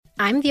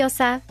I'm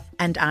Diosa.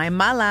 And I'm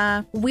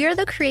Mala. We're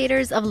the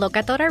creators of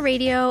Locatora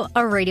Radio, a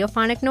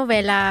radiophonic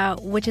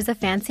novela, which is a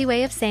fancy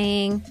way of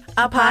saying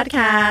a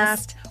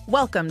podcast.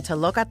 Welcome to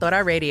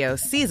Locatora Radio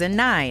Season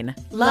 9.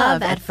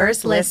 Love at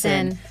First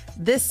Listen.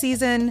 This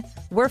season,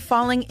 we're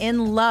falling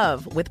in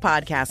love with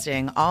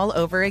podcasting all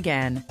over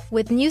again.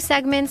 With new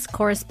segments,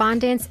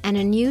 correspondence, and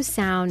a new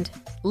sound.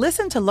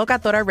 Listen to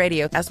Locatora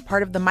Radio as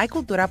part of the My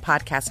Cultura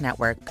Podcast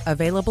Network,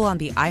 available on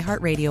the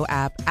iHeartRadio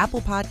app,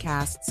 Apple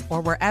Podcasts,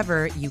 or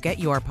wherever you get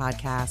your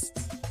podcasts.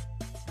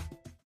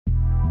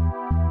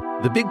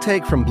 The Big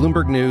Take from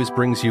Bloomberg News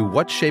brings you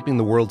what's shaping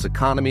the world's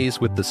economies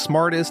with the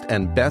smartest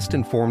and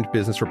best-informed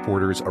business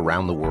reporters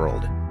around the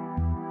world.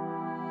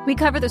 We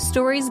cover the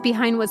stories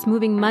behind what's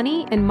moving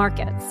money and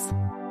markets,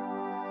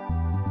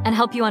 and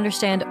help you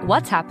understand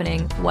what's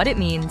happening, what it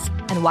means,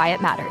 and why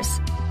it matters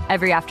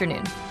every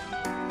afternoon.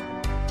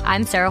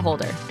 I'm Sarah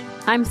Holder.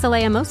 I'm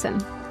Saleha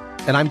Mohsin.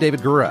 And I'm David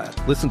Gura.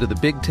 Listen to The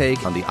Big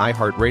Take on the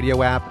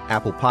iHeartRadio app,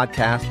 Apple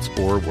Podcasts,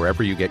 or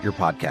wherever you get your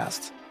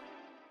podcasts.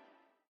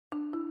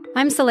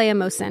 I'm Saleha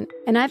Mohsin,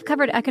 and I've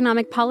covered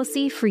economic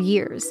policy for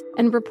years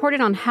and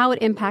reported on how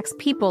it impacts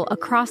people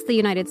across the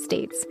United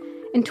States.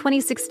 In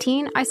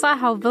 2016, I saw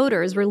how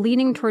voters were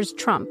leaning towards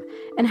Trump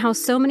and how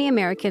so many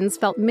Americans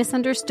felt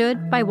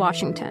misunderstood by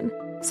Washington.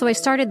 So I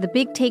started The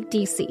Big Take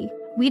DC.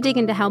 We dig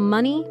into how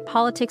money,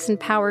 politics, and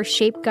power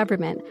shape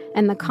government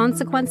and the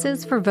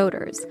consequences for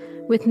voters.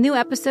 With new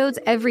episodes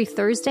every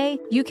Thursday,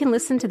 you can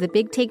listen to The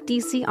Big Take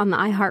DC on the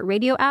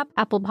iHeartRadio app,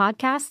 Apple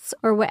Podcasts,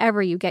 or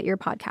wherever you get your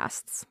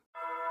podcasts.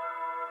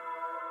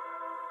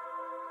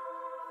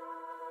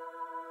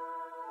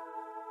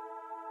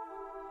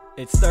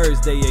 It's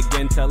Thursday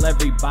again, tell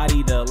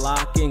everybody to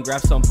lock in,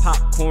 grab some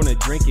popcorn, a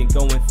drink, and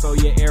go and throw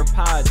your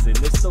AirPods in.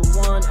 It's the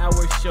 1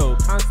 hour show,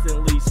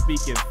 constantly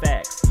speaking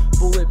facts.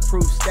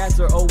 Bulletproof stats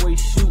are always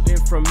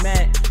shooting from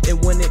Matt.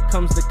 And when it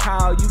comes to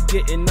Kyle, you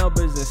getting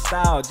numbers and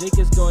style. Jake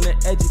is gonna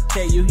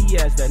educate you, he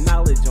has that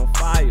knowledge on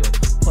file.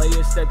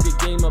 Players, step your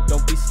game up,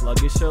 don't be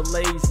sluggish or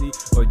lazy.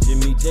 Or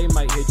Jimmy J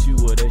might hit you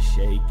with a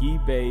shaky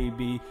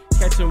baby.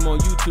 Catch him on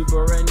YouTube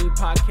or any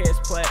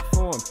podcast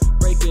platform.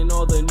 Breaking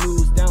all the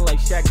news down like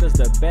Shaq does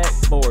the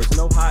backboards.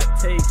 No hot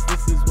takes,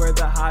 this is where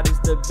the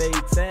hottest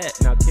debate's at.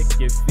 Now kick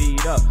your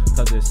feet up,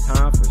 cause it's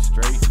time for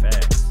straight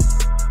facts.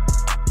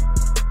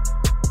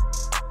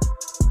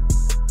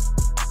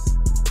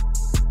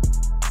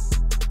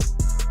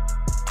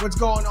 What's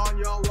going on,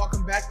 y'all?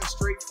 Welcome back to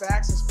Straight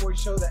Facts, a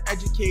sports show that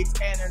educates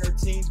and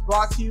entertains.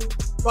 Brought to you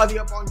by the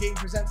Up On Game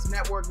Presents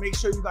Network. Make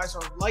sure you guys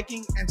are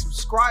liking and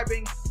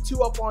subscribing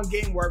to Up On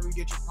Game wherever you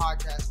get your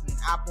podcasts. In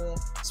Apple,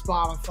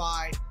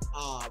 Spotify,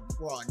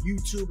 we're on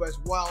YouTube as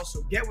well.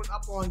 So get with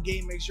Up On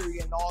Game. Make sure you're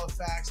getting all the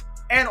facts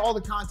and all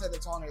the content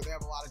that's on there. They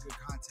have a lot of good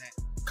content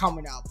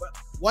coming out. But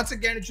once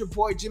again, it's your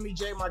boy Jimmy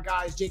J, my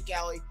guys Jake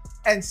Galley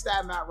and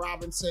Stat Matt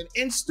Robinson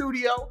in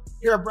studio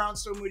here at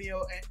Brownstone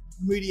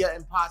Media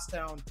in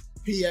Pottstown,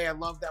 PA. I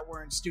love that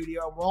we're in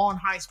studio. We're all in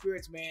high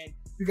spirits, man,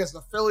 because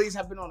the Phillies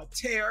have been on a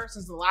tear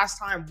since the last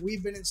time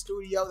we've been in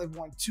studio. They've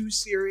won 2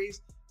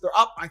 series. They're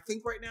up, I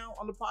think, right now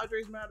on the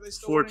Padres, man. Are they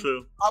still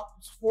 4-2. Up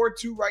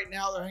 4-2 right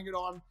now. They're hanging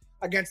on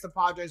against the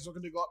Padres,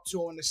 looking to go up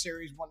 2-0 in the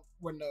series.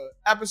 When the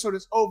episode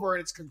is over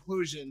in its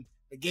conclusion,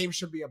 the game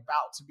should be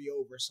about to be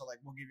over. So,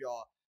 we'll give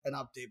y'all an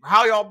update. But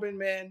how y'all been,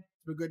 man?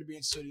 It's been good to be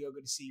in studio.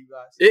 Good to see you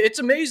guys. It's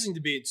amazing to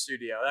be in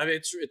studio. I mean,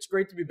 it's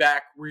great to be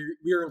back.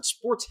 We're in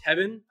sports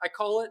heaven, I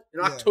call it.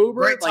 In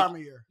October, great time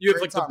of year. You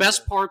have the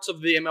best parts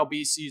of the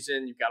MLB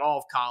season. You've got all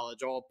of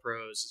college, all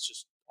pros. It's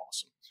just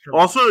awesome.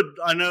 Also,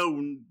 I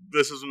know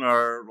this isn't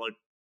our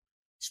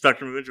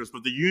spectrum of interest,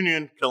 but the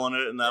Union killing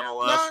it in the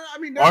MLS. No, I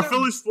mean, our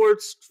Philly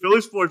sports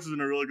is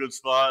in a really good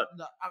spot.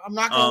 No, I'm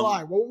not gonna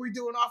lie. What were we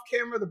doing off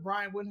camera? The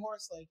Brian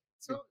Windhorst,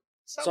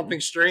 Something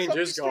strange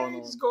is going on.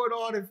 Something's going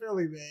on in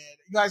Philly, man.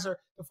 You guys the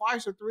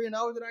Flyers are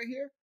 3-0. Did I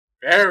hear?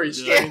 Very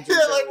strange.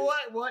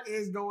 What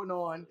is going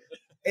on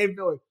in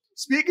Philly?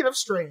 Speaking of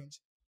strange,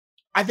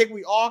 I think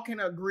we all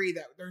can agree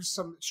that there's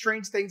some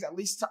strange things, at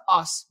least to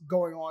us,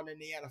 going on in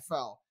the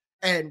NFL.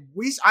 And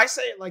I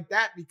say it like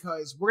that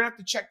because we're gonna have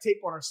to check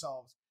tape on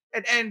ourselves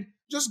and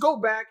just go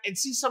back and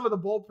see some of the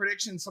bold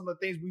predictions, some of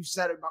the things we've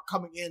said about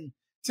coming in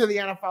to the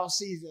NFL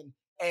season.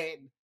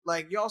 And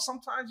y'all,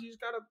 sometimes you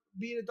just gotta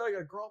be in the dog, you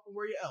gotta grow up and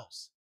wear your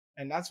L's.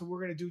 And that's what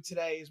we're gonna do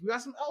today. Is we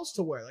got some L's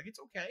to wear. It's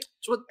okay.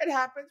 It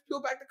happens.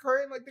 Peel back the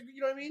curtain,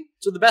 you know what I mean?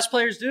 So the best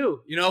players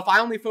do. If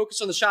I only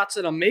focus on the shots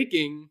that I'm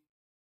making,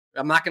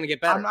 I'm not gonna get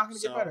better. I'm not gonna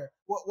get better.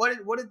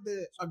 What did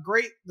the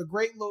great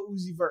Lil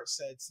Uzi Vert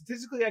said?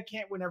 Statistically, I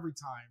can't win every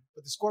time,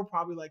 but the score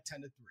probably 10-3.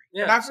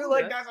 Yeah, and I feel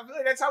like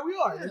that's how we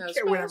are. Yeah, you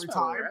can't win every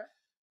time. Right?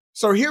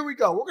 So here we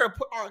go. We're gonna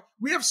put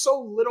we have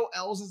so little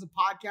L's as a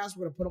podcast.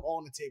 We're gonna put them all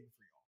on the table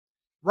for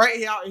y'all,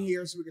 right out in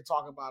here, so we can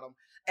talk about them.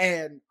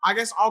 And I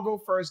guess I'll go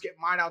first, get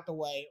mine out the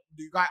way.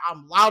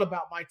 I'm loud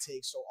about my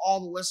takes, so all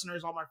the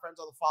listeners, all my friends,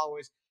 all the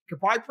followers can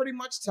probably pretty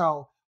much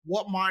tell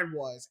what mine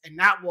was. And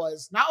that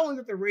was not only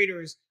that the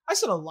Raiders, I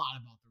said a lot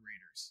about the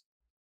Raiders,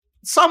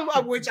 some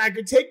of which I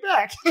could take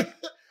back.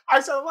 I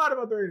said a lot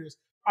about the Raiders,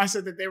 I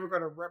said that they were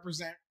going to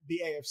represent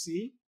the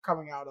AFC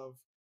coming out of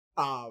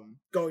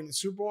going to the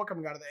Super Bowl,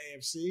 coming out of the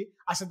AFC.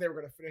 I said they were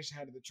going to finish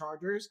ahead of the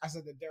Chargers. I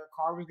said that Derek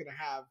Carr was going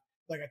to have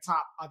like a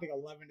top, I think,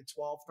 11 to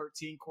 12,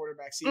 13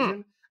 quarterback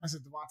season. I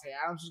said Davante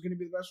Adams was going to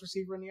be the best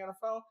receiver in the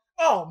NFL.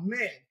 Oh,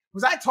 man.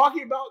 Was I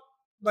talking about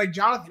like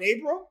Jonathan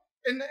Abram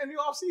in the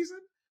offseason?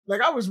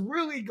 Like, I was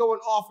really going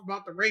off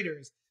about the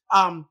Raiders.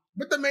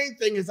 But the main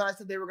thing is that I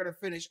said they were going to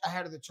finish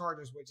ahead of the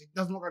Chargers, which it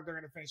doesn't look like they're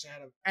going to finish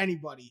ahead of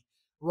anybody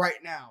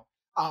right now.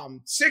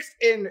 6th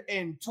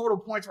in total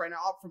points right now,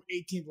 up from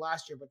 18th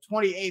last year, but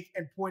 28th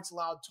in points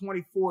allowed,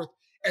 24th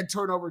in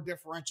turnover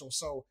differential.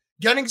 So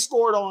getting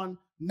scored on,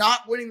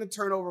 not winning the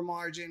turnover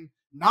margin,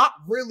 not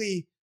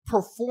really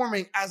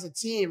performing as a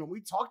team. And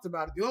we talked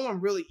about it. The only one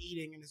really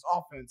eating in his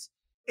offense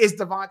is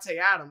Davante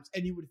Adams.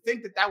 And you would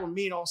think that that would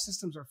mean all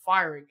systems are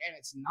firing, and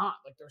it's not.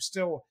 Like, they're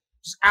still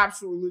just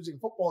absolutely losing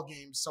football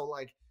games. So,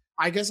 like,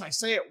 I guess I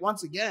say it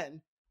once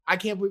again, I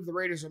can't believe the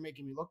Raiders are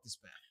making me look this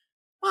bad.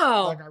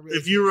 Well, like, really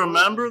if you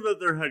remember that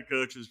their head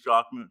coach is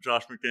Josh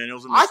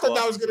McDaniels. I thought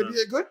that was going to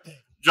be a good thing.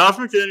 Josh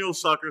McDaniels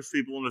suckers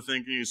people into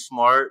thinking he's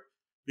smart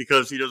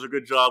because he does a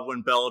good job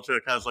when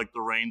Belichick has, like,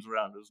 the reins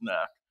around his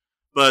neck.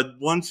 But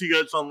once he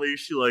gets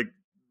unleashed, he, like,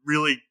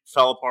 really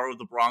fell apart with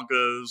the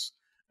Broncos,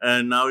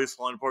 and now he's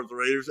falling apart with the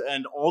Raiders.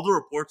 And all the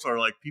reports are,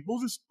 like, people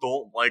just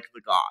don't like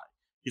the guy.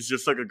 He's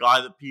just, like, a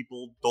guy that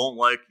people don't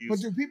like. But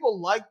do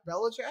people like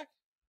Belichick?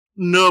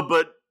 No,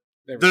 but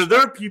there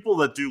are people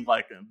that do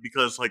like him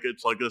because, like,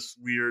 it's, like, this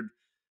weird,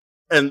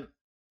 and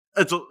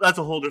that's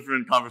a whole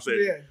different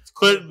conversation.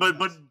 Yeah, but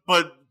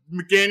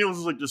McDaniels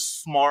is, like,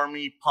 this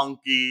smarmy,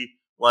 punky,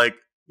 like,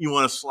 you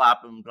want to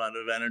slap him kind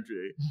of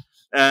energy.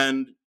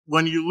 And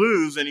when you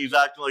lose and he's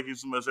acting like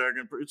he's the most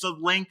arrogant, it's a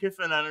Lane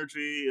Kiffin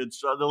energy. It's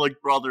they're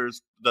like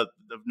brothers that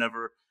they've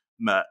never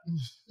met.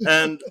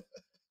 And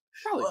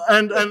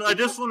and I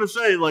just want to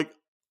say, like,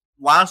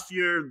 last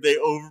year they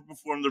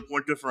overperformed their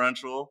point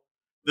differential.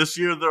 This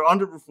year they're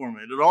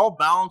underperforming. It all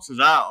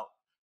balances out.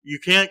 You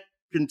can't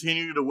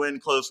continue to win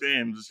close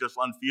games. It's just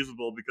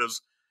unfeasible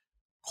because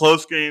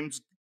close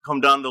games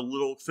come down to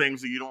little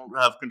things that you don't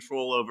have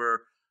control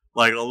over,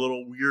 like a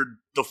little weird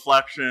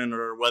deflection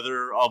or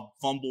whether a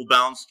fumble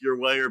bounced your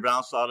way or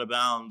bounced out of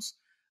bounds.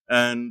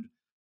 And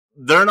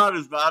they're not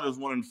as bad as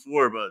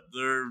 1-4, but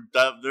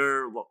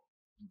they're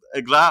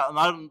exact.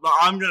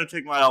 I'm going to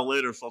take my L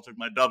later, so I'll take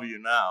my W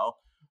now.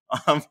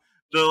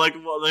 They're like a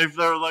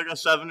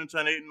 7-10,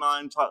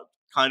 8-9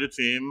 kind of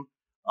team.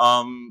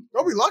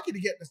 They'll be lucky to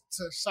get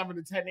to 7-10,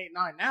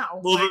 8-9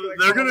 now. Well,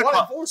 they're going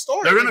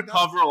to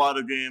cover a lot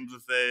of games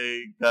if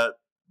they get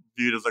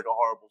viewed as like a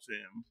horrible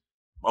team.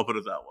 I'll put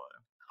it that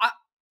way.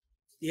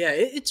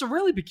 It's a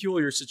really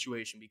peculiar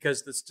situation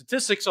because the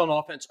statistics on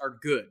offense are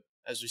good,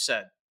 as we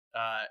said.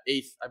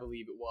 8th, I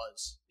believe it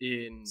was,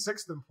 in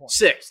 6th in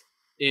points. 6th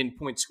in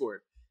points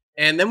scored.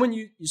 And then when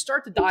you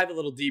start to dive a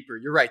little deeper,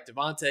 you're right.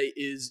 Davante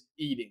is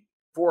eating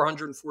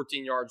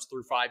 414 yards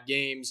through 5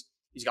 games.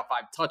 He's got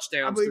 5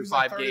 touchdowns through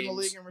 5 games. I believe he's in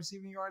the league in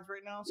receiving yards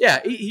right now. So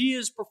yeah, he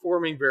is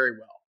performing very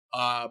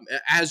well,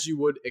 as you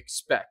would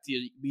expect.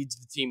 He leads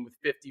the team with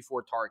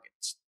 54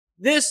 targets.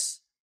 This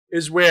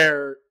is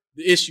where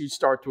the issues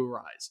start to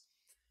arise.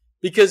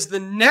 Because the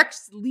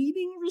next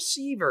leading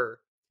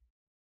receiver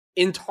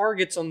in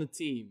targets on the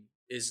team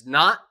is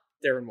not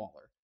Darren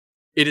Waller.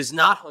 It is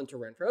not Hunter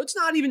Renfrow. It's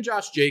not even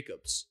Josh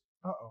Jacobs.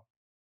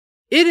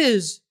 It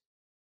is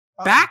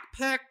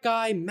backpack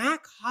guy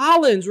Mack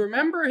Hollins.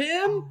 Remember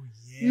him? Oh,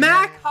 yeah.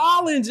 Mack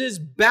Hollins is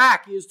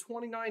back. He has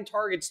 29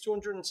 targets,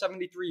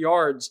 273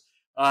 yards.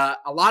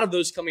 A lot of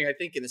those coming, I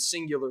think, in a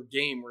singular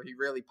game where he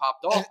really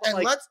popped off.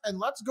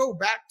 Let's go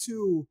back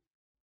to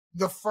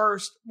the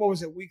first,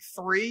 week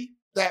 3,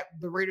 that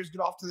the Raiders get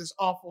off to this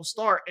awful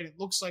start, and it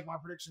looks like my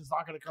prediction is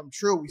not going to come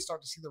true. We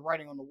start to see the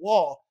writing on the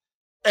wall.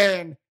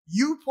 And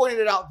you pointed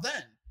it out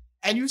then.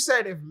 And you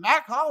said if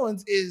Mack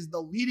Hollins is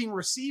the leading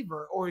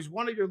receiver or is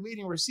one of your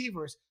leading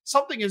receivers,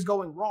 something is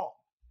going wrong.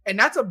 And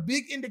that's a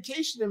big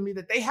indication to me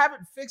that they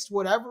haven't fixed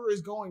whatever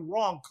is going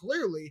wrong,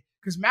 clearly,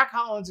 because Mack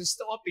Hollins is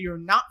still up there. You're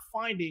not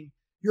finding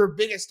your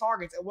biggest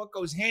targets. And what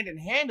goes hand in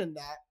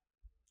that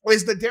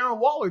is the Darren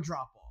Waller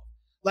drop-off.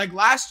 Like,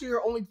 last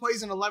year only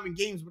plays in 11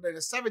 games, but in a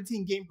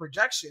 17-game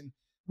projection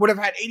would have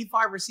had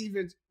 85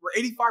 receptions,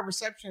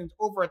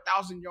 over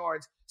 1,000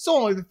 yards. Still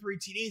only the 3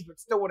 TDs, but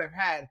still would have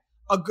had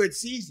a good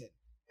season.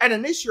 And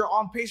then this year,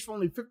 on pace for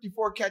only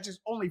 54 catches,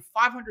 only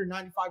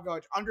 595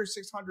 yards, under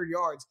 600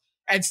 yards,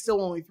 and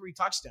still only 3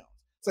 touchdowns.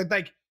 So,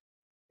 like,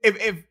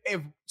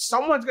 if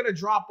someone's going to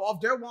drop off,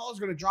 Darren Waller's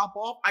going to drop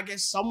off, I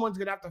guess someone's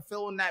going to have to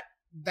fill in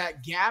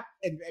that gap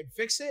and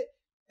fix it.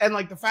 And,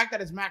 like, the fact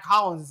that it's Mack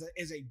Hollins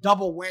is a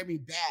double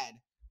whammy bad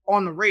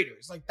on the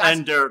Raiders. Like, that's,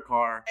 and Derek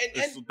Carr.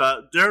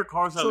 Derek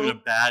Carr's having a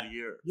bad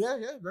year. Yeah,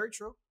 very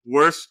true.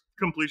 Worst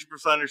completion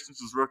percentage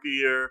since his rookie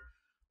year.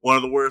 One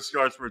of the worst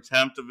yards per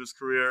attempt of his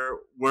career.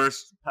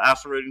 Worst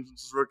passer rating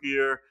since his rookie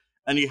year.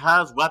 And he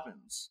has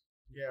weapons.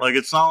 Yeah. Like,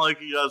 it's not like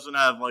he doesn't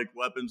have, like,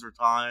 weapons or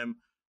time.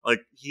 Like,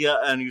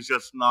 he's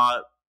just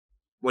not,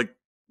 like,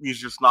 he's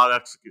just not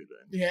executing.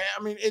 Yeah,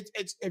 I mean,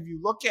 it's if you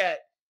look at,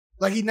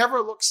 like, he never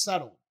looks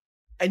settled.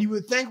 And you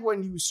would think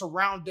when you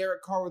surround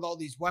Derek Carr with all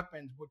these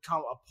weapons would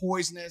come a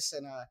poiseness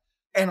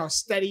and a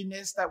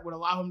steadiness that would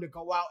allow him to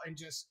go out and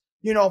just,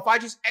 if I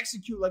just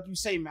execute like you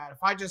say, Matt,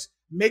 if I just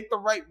make the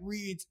right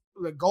reads,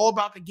 go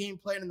about the game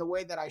plan in the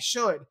way that I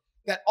should,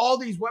 that all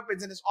these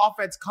weapons in this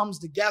offense comes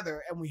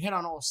together and we hit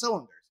on all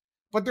cylinders.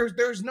 But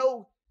there's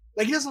no,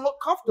 like, he doesn't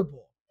look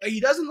comfortable. Like, he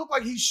doesn't look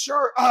like he's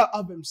sure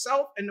of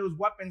himself and those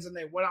weapons and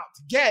they went out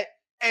to get.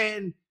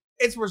 And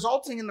it's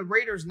resulting in the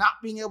Raiders not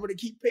being able to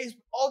keep pace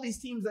with all these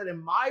teams that,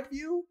 in my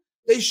view,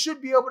 they should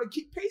be able to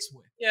keep pace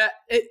with. Yeah,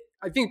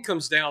 I think it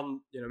comes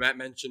down, Matt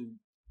mentioned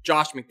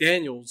Josh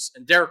McDaniels,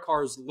 and Derek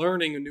Carr is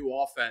learning a new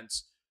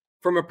offense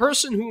from a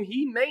person who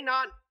he may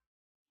not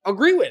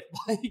agree with.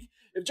 Like,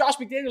 if Josh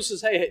McDaniels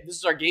says, hey, this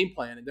is our game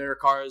plan, and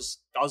Derek Carr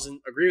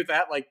doesn't agree with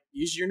that, like,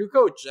 he's your new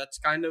coach. That's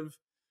kind of,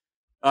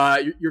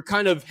 you're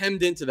kind of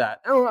hemmed into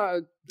that. And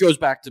it goes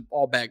back to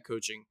all bad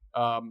coaching.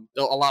 A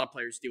lot of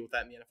players deal with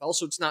that in the NFL,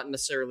 so it's not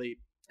necessarily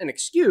an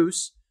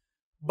excuse,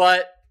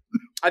 but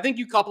I think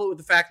you couple it with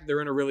the fact that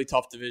they're in a really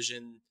tough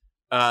division.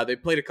 They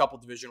played a couple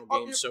divisional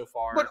games so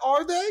far. But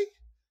are they?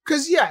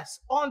 Because, yes,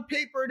 on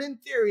paper and in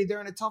theory, they're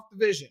in a tough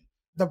division.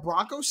 The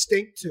Broncos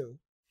stink, too.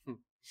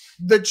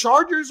 The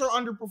Chargers are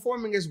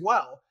underperforming as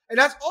well. And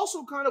that's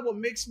also kind of what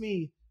makes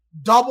me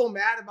double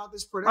mad about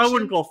this prediction. I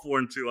wouldn't call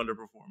 4-2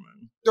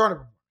 underperforming. They're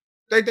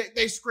underperforming.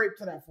 They scraped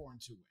to that 4-2 win.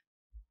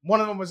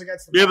 One of them was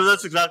against the Broncos. But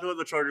that's exactly what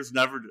the Chargers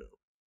never do.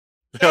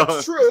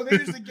 That's true. They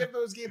usually give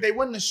those games. They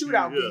win the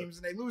shootout games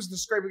and they lose the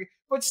scraping.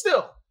 But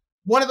still,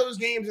 one of those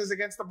games is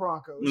against the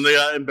Broncos. And they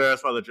got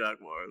embarrassed by the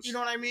Jaguars. You know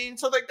what I mean?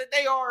 So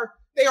they are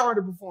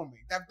underperforming.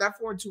 That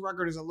 4-2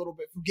 record is a little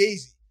bit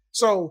fugazi.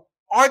 So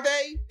are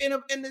they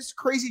in this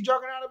crazy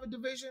juggernaut of a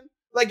division?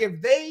 Like,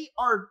 if they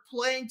are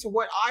playing to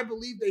what I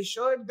believe they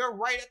should, they're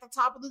right at the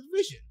top of the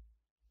division.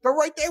 They're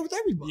right there with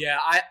everybody. Yeah,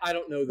 I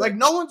don't know that. Like,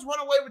 no one's run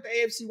away with the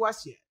AFC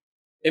West yet.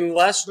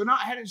 Unless they're not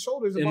head and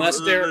shoulders above.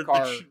 Unless Derek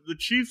Carr. The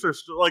Chiefs are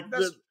still like.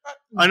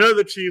 I know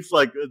the Chiefs,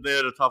 like, they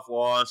had a tough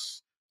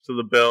loss to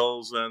the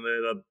Bills and they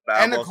had a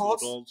bad loss to the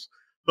Colts.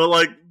 But,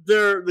 like,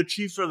 the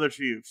Chiefs are the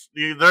Chiefs.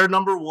 They're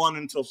number one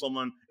until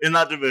someone in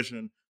that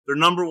division. They're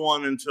number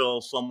one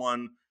until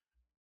someone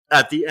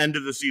at the end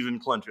of the season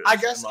clinches. I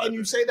guess, and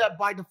you say that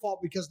by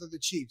default because they're the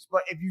Chiefs.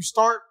 But if you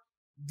start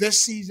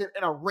this season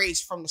in a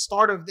race from the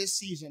start of this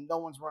season, no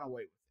one's run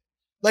away with it.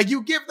 Like,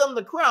 you give them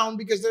the crown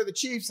because they're the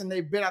Chiefs and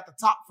they've been at the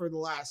top for the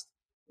last,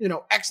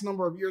 X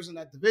number of years in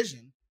that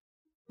division.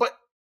 But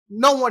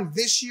no one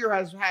this year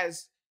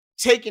has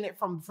taken it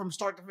from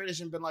start to finish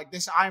and been like,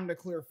 this, I am the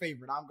clear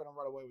favorite. I'm going to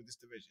run away with this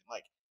division.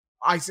 Like,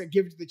 I said,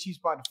 give it to the Chiefs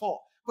by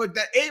default. But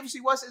the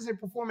AFC West isn't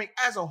performing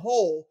as a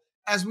whole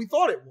as we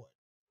thought it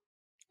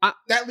would.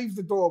 That leaves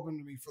the door open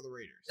to me for the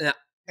Raiders. Yeah.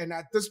 And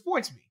that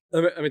disappoints me.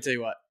 Let me tell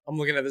you what. I'm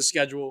looking at the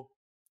schedule.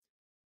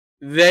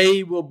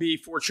 They will be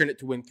fortunate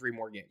to win 3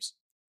 more games.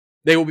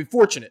 They will be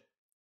fortunate.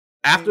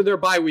 After their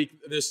bye week,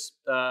 this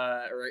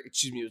past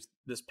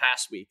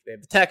week, they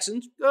have the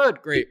Texans.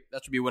 Good, great.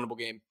 That should be a winnable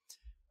game.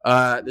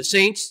 The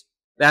Saints,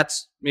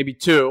 that's maybe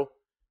 2.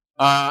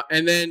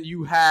 And then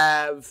you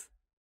have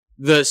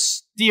the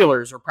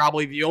Steelers are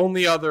probably the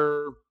only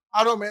other.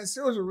 I don't know, man.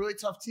 Steelers are a really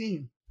tough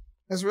team.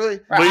 That's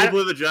really. But you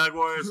play the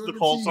Jaguars. The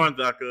Colts aren't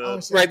that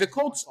good. Right, the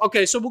Colts.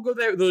 Okay, so we'll go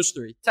there. Those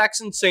 3: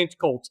 Texans, Saints,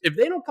 Colts. If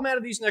they don't come out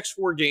of these next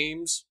 4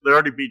 games, they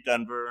already beat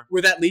Denver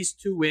with at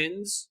least 2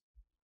 wins.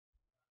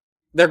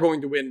 They're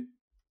going to win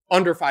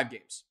under 5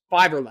 games,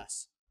 5 or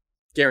less,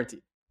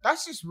 guaranteed.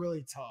 That's just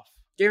really tough.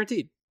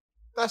 Guaranteed.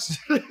 That's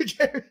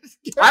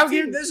guaranteed. I don't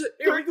give this.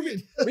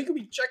 We could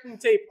be checking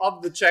tape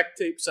of the check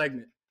tape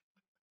segment.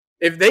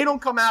 If they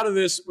don't come out of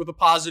this with a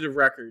positive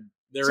record,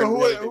 they're in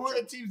really who are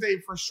the teams they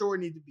for sure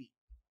need to beat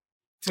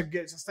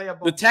to stay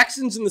above? The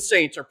Texans and the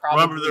Saints are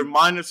probably. Remember, they're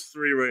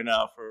 -3 right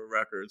now for a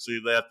record, so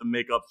they have to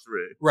make up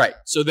 3. Right.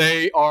 So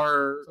they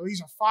are. So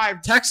these are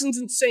 5. Texans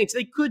and Saints.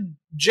 They could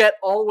jet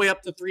all the way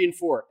up to 3 and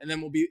 4, and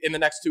then we'll be in the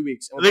next 2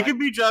 weeks. They could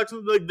beat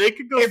Jacksonville. Like, they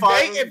could go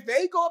 5. If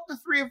they go up to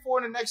 3 and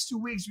 4 in the next 2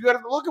 weeks, you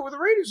got to look at where the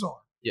Raiders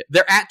are. Yeah,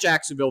 they're at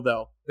Jacksonville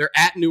though. They're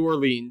at New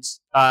Orleans.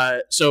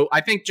 So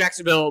I think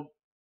Jacksonville.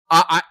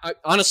 I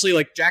honestly,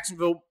 like,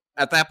 Jacksonville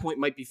at that point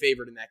might be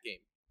favored in that game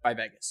by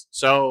Vegas.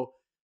 So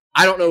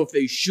I don't know if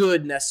they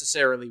should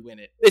necessarily win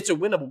it. It's a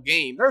winnable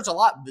game. There's a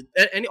lot,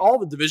 and all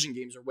the division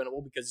games are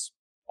winnable because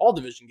all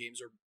division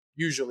games are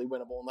usually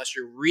winnable unless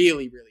you're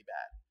really, really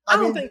bad. I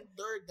don't think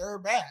they're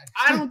bad.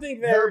 I don't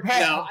think they're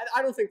bad. No,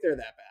 I don't think they're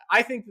that bad.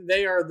 I think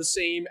they are the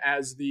same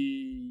as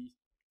the.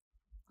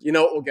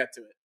 We'll get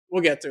to it.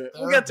 We'll get to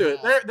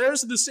it.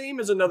 There's the same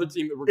as another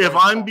team that we're going to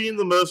talk about. Being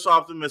the most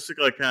optimistic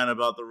I can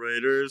about the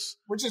Raiders.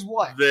 Which is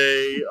what?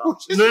 No.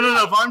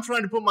 If I'm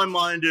trying to put my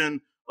mind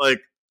in, like,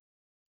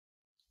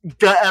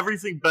 get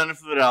everything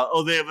benefited out.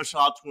 Oh, they have a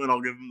shot to win.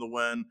 I'll give them the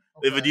win.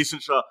 Okay. They have a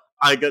decent shot.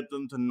 I get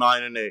them to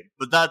 9-8.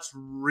 But that's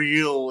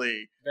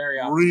really,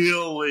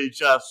 really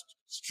just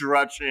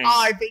stretching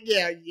I think,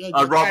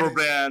 a rubber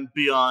band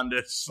beyond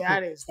its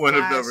point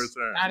of no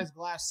return. That is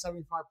glass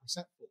 75%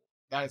 full.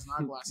 That is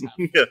not glass half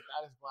full. Yeah.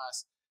 That is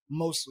glass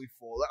mostly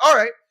full. All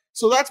right,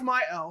 so that's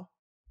my L.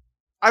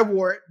 I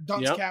wore it.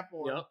 Dunce cap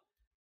on. Yep.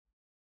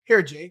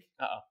 Here, Jake.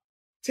 Uh-oh.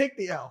 Take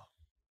the L.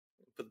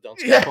 Put the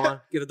dunce cap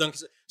on. Get a dunk.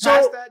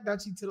 Pass that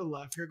Dutchie to the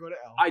left. Here, go to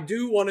L. I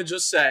do want to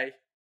just say,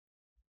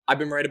 I've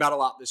been right about a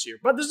lot this year,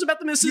 but this is about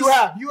the misses. You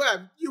have.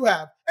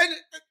 And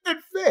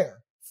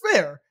fair.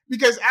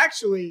 Because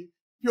actually,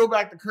 peel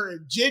back the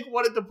curtain, Jake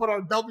wanted to put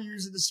on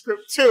W's in the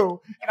script too.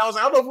 And I was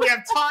like, I don't know if we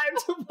have time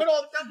to put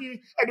on W's.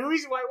 And the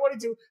reason why I wanted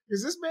to,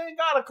 because this man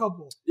got a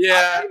couple.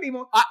 Yeah. I need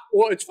more.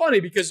 Well, it's funny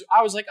because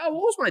I was like, what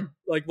was my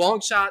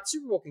long shot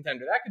Super Bowl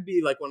contender? That could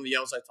be like one of the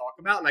L's I talk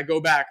about. And I go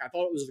back, I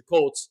thought it was the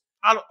Colts.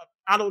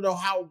 I don't know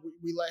how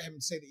we let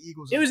him say the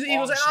Eagles. It was the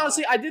Eagles. And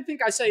honestly, I did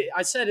think I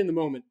said in the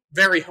moment,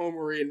 very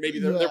homery, and maybe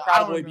they're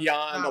probably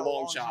beyond a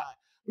long shot.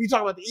 We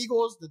talk about the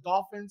Eagles, the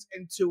Dolphins,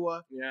 and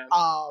Tua. Yeah.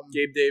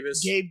 Gabe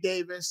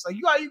Davis. Like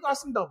you got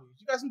some W's.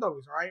 You got some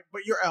W's, all right?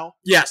 But your L.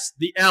 Yes,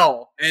 the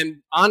L.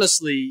 And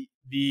honestly,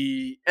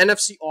 the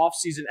NFC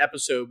offseason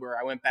episode where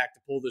I went back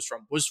to pull this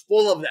from was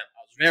full of them.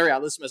 I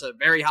listened to myself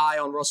very high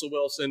on Russell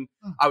Wilson.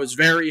 I was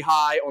very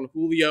high on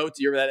Julio to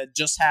hear that it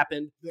just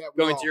happened.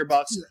 Going to your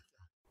Bucks. Yeah.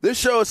 This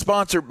show is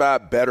sponsored by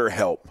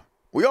BetterHelp.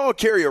 We all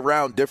carry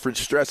around different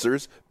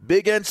stressors,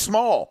 big and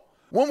small.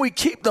 When we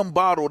keep them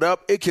bottled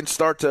up, it can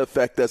start to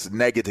affect us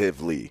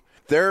negatively.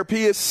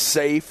 Therapy is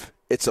safe.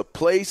 It's a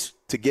place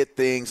to get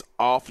things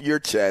off your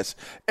chest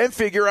and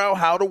figure out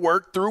how to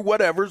work through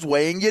whatever's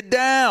weighing you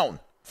down.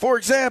 For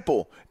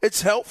example,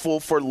 it's helpful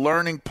for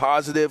learning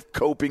positive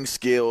coping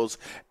skills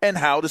and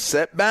how to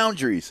set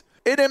boundaries.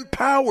 It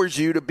empowers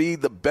you to be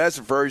the best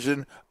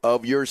version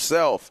of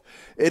yourself.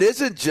 It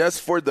isn't just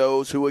for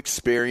those who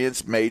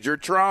experience major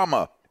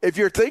trauma. If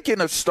you're thinking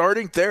of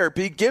starting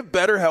therapy, give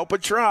BetterHelp a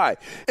try.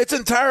 It's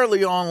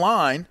entirely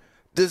online,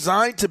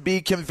 designed to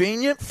be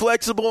convenient,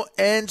 flexible,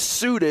 and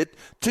suited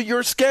to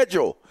your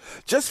schedule.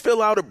 Just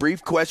fill out a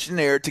brief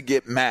questionnaire to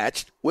get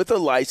matched with a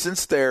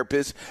licensed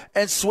therapist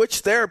and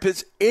switch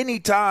therapists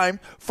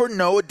anytime for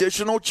no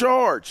additional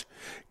charge.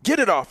 Get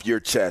it off your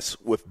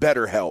chest with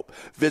BetterHelp.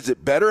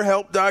 Visit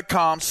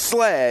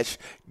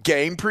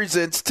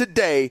BetterHelp.com/GamePresents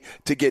today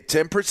to get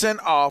 10%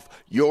 off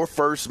your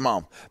first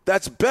month.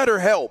 That's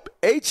BetterHelp,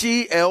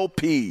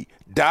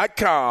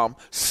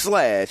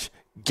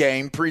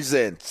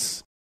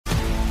 HELP.com/GamePresents.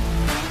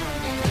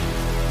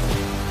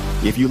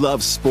 If you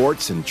love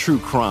sports and true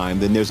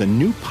crime, then there's a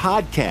new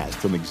podcast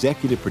from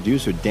executive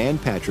producer Dan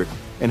Patrick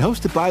and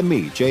hosted by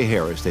me, Jay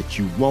Harris, that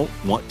you won't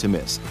want to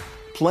miss.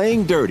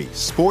 Playing Dirty: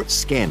 Sports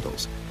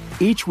Scandals.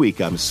 Each week,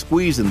 I'm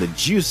squeezing the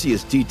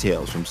juiciest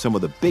details from some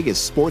of the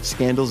biggest sports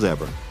scandals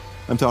ever.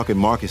 I'm talking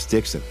Marcus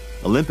Dixon,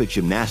 Olympic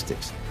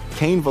gymnastics,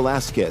 Cain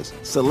Velasquez,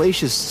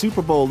 salacious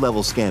Super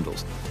Bowl-level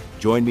scandals.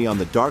 Join me on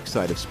the dark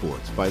side of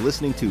sports by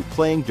listening to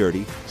Playing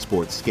Dirty: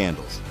 Sports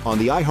Scandals on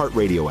the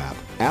iHeartRadio app,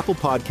 Apple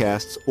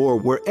Podcasts, or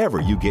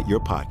wherever you get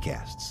your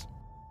podcasts.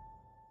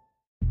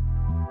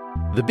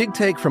 The Big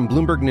Take from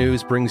Bloomberg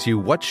News brings you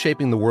what's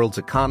shaping the world's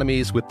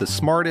economies with the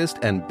smartest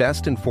and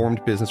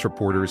best-informed business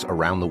reporters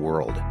around the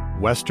world.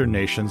 Western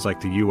nations like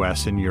the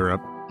U.S. and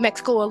Europe.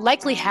 Mexico will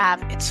likely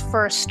have its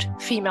first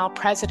female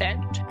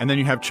president. And then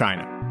you have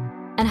China.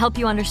 And help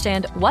you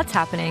understand what's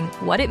happening,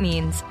 what it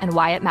means, and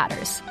why it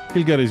matters.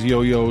 He'll get his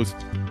yo-yos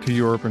to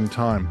Europe in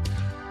time.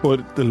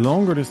 But the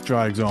longer this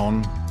drags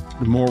on,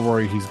 the more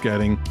worry he's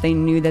getting. They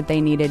knew that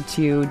they needed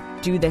to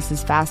do this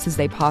as fast as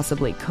they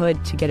possibly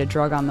could to get a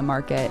drug on the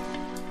market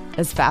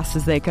as fast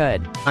as they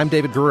could. I'm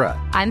David Gura.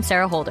 I'm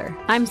Sarah Holder.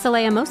 I'm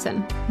Saleha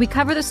Mohsen. We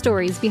cover the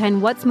stories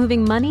behind what's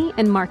moving money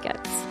and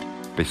markets.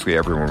 Basically,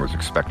 everyone was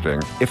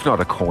expecting, if not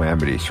a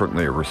calamity,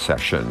 certainly a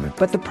recession.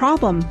 But the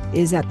problem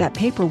is that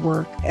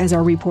paperwork, as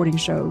our reporting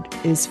showed,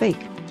 is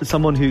fake. As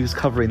someone who's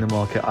covering the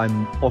market,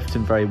 I'm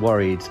often very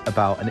worried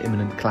about an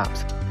imminent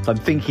collapse. So I'm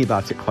thinking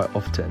about it quite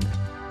often.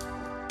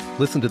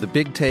 Listen to The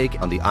Big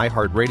Take on the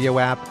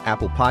iHeartRadio app,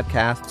 Apple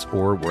Podcasts,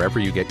 or wherever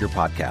you get your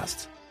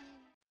podcasts.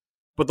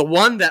 But the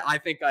one that I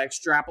think I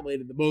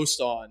extrapolated the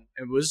most on,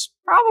 and was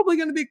probably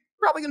going to be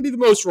the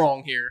most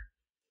wrong here,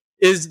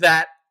 is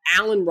that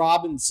Allen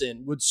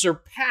Robinson would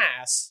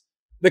surpass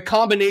the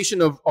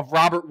combination of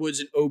Robert Woods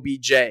and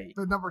OBJ.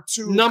 The number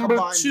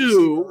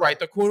two, right?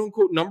 The quote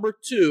unquote number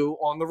 2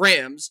 on the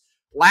Rams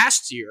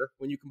last year,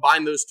 when you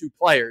combine those two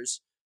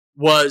players,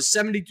 was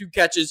 72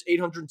 catches,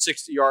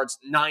 860 yards,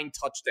 9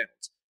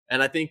 touchdowns.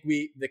 And I think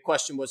the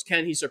question was,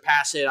 can he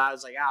surpass it? I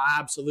was like,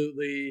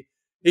 absolutely.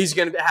 He's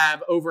going to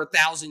have over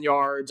 1,000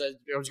 yards. I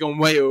was going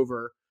way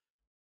over.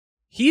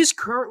 He's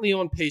currently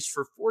on pace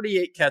for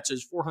 48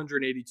 catches,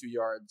 482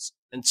 yards,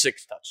 and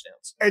 6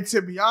 touchdowns. And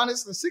to be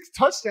honest, the 6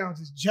 touchdowns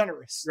is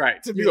generous.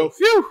 Right. To you go,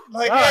 phew.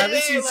 Like, at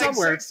least he's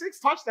somewhere. Six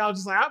touchdowns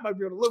is like, I might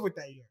be able to live with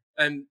that year.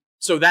 And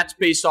so that's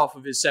based off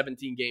of his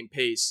 17-game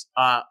pace.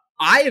 I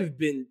have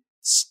been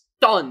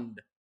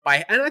stunned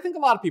by, and I think a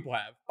lot of people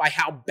have, by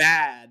how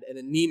bad and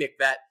anemic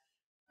that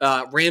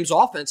Rams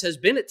offense has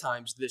been at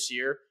times this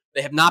year.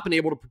 They have not been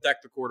able to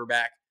protect the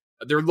quarterback.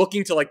 They're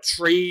looking to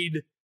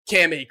trade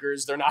Cam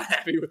Akers. They're not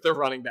happy with their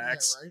running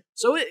backs. Yeah, right.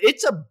 So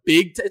it's a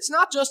big, it's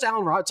not just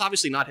Allen Robinson. It's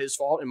obviously not his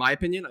fault, in my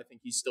opinion. I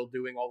think he's still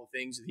doing all the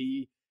things that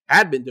he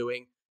had been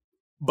doing,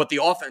 but the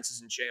offense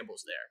is in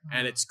shambles there,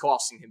 and it's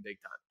costing him big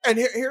time. And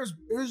here's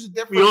the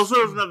difference. He also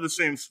doesn't have the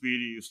same speed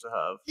he used to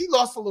have. He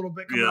lost a little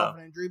bit coming off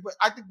an injury, but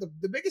I think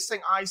the biggest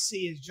thing I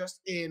see is just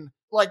in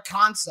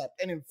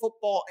concept and in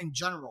football in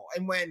general.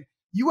 And when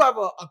you have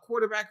a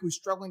quarterback who's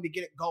struggling to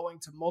get it going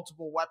to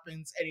multiple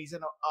weapons, and he's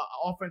in an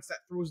offense that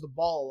throws the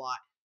ball a lot,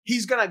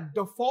 he's going to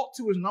default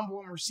to his number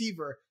one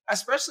receiver,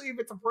 especially if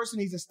it's a person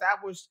he's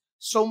established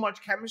so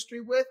much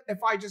chemistry with. If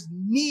I just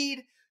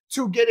need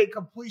to get a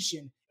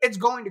completion, it's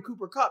going to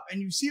Cooper Kupp.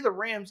 And you see the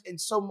Rams in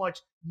so much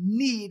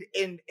need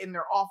in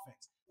their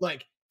offense.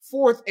 Like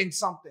 4th and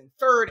something,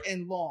 3rd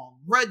and long,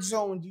 red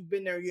zone, you've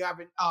been there, you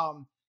haven't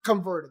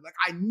converted. Like,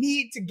 I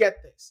need to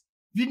get this.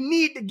 If you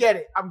need to get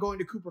it, I'm going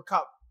to Cooper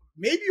Kupp.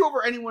 Maybe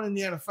over anyone in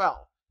the NFL,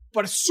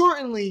 but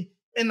certainly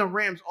in the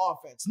Rams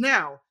offense.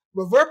 Now,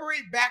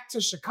 reverberate back to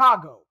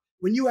Chicago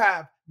when you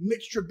have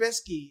Mitch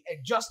Trubisky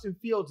and Justin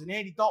Fields and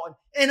Andy Dalton,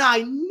 and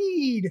I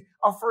need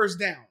a first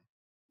down.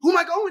 Who am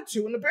I going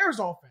to in the Bears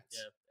offense?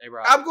 Yeah,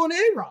 A-Rob. I'm going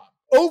to A-Rob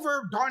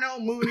over Darnell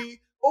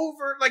Mooney,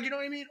 over, you know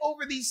what I mean?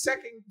 Over these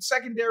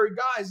secondary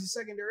guys, these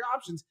secondary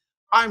options.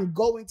 I'm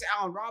going to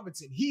Allen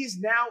Robinson. He's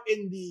now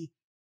in the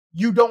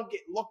you don't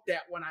get looked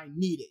at when I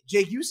need it.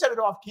 Jake, you said it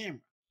off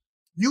camera.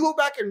 You go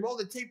back and roll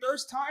the tape.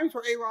 There's times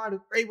where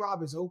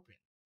A-Rob is open.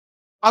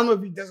 I don't know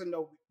if he doesn't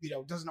know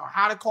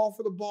how to call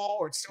for the ball,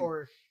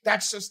 or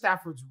that's just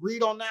Stafford's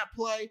read on that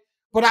play.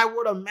 But I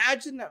would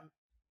imagine that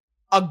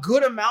a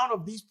good amount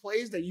of these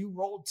plays that you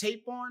rolled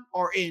tape on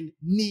are in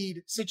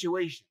need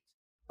situations.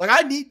 Like,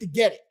 I need to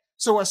get it.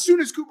 So as soon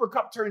as Cooper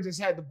Kupp turns his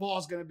head, the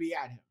ball's going to be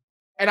at him.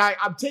 And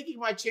I'm taking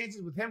my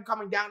chances with him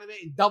coming down to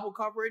it in double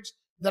coverage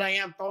than I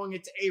am throwing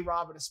it to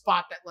A-Rob in a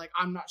spot that,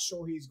 I'm not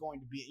sure he's going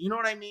to be. You know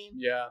what I mean?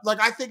 Yeah.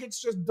 I think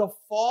it's just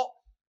default.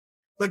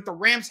 The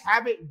Rams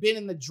haven't been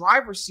in the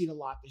driver's seat a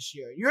lot this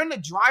year. You're in the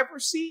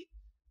driver's seat.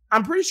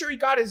 I'm pretty sure he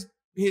got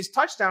his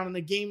touchdown in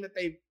the game that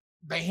they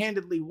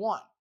handedly won.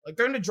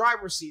 They're in the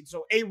driver's seat.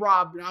 So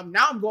A-Rob,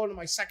 now I'm going to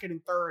my 2nd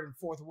and 3rd and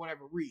 4th or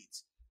whatever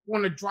reads. We're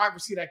in the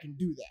driver's seat, I can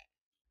do that.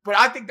 But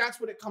I think that's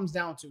what it comes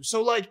down to.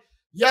 So,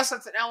 yes,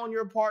 that's an L on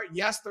your part.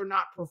 Yes, they're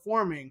not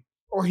performing,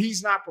 or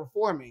he's not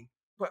performing.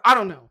 But I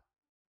don't know.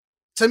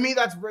 To me,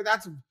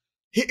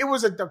 it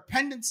was a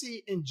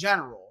dependency in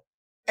general,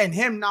 and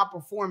him not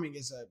performing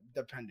is a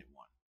dependent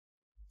one.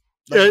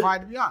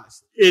 To be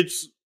honest,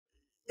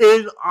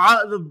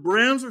 the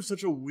Rams are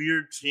such a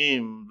weird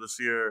team this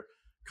year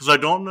because I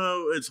don't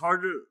know. It's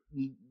hard to.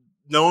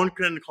 No one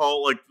can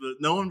call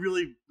no one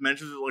really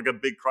mentions it like a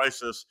big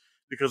crisis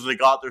because they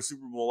got their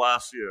Super Bowl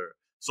last year.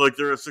 So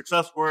their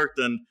success worked,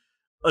 and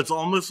it's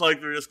almost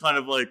like they're just kind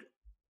of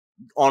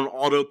on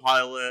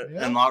autopilot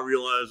and not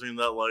realizing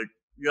that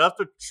you have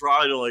to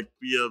try to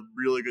be a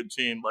really good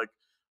team.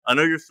 I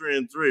know you're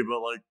 3-3,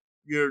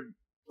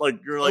 but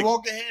you're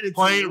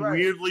playing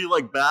weirdly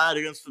weirdly bad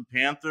against the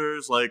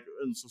Panthers. And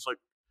it's just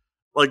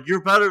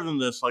you're better than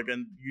this.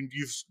 And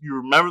you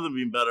remember them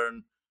being better.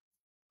 And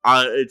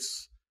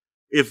it's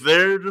if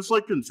they're just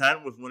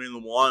content with winning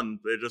the one,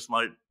 they just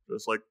might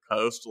just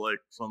coast to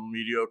some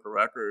mediocre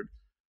record,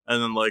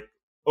 and then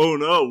oh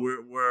no,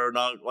 we're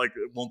not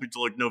it won't be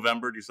till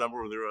November,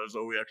 December where they realize,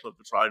 we actually have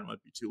to try. It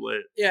might be too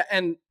late. Yeah,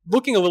 and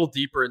looking a little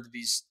deeper into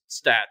these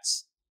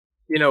stats,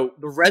 the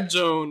red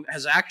zone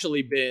has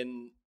actually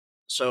been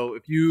so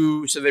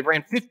they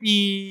ran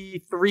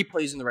 53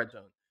 plays in the red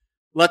zone.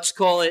 Let's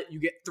call it you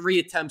get 3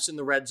 attempts in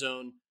the red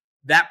zone.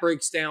 That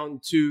breaks down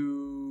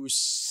to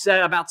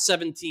about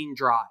 17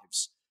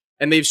 drives.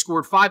 And they've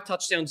scored 5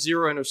 touchdowns,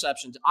 0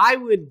 interceptions. I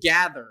would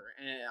gather,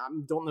 and I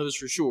don't know this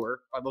for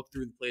sure, if I look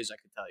through the plays I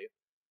could tell you,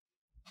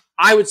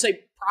 I would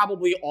say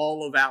probably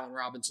all of Allen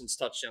Robinson's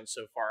touchdowns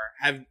so far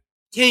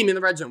came in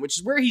the red zone, which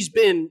is where he's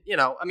been,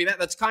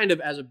 that's kind of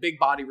as a big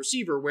body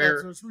receiver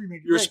where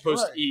you're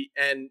supposed to eat.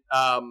 And,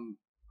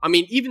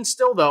 even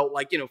still though,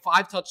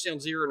 5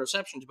 touchdowns, 0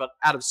 interceptions, but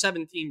out of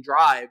 17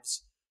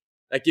 drives,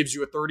 that gives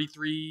you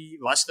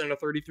less than a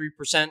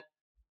 33%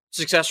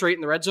 success rate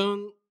in the red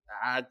zone.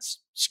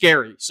 That's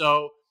scary.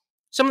 So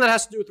some of that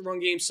has to do with the run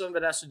game. Some of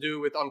it has to do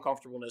with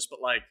uncomfortableness. But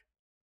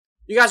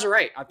you guys are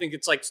right. I think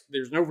it's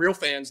there's no real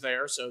fans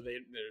there, so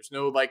there's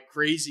no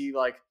crazy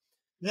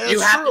you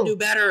have to do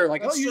better.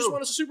 You just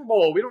won a Super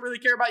Bowl. We don't really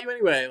care about you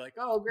anyway.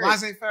 Great.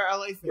 Laissez-faire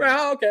LA fans.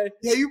 Well, okay.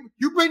 Yeah,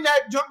 you bring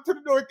that jump to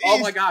the Northeast. Oh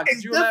my God,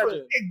 it's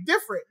different. It's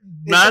different.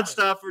 Matt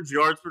Stafford's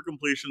yards per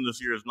completion this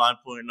year is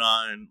 9.9.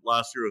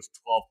 Last year was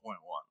 12.1.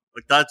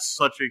 That's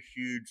such a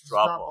huge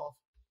drop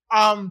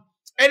off.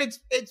 And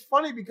it's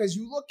funny because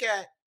you look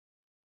at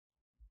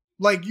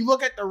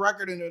the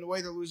record and the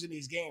way they're losing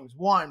these games.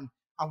 One,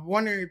 I'm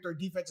wondering if their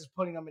defense is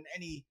putting them in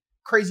any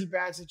crazy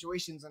bad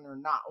situations, and they're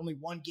not. Only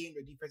one game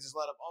their defense has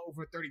let up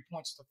over 30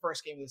 points the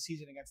first game of the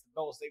season against the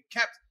Bills. They've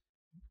kept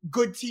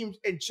good teams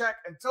in check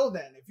until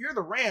then. If you're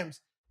the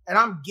Rams and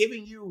I'm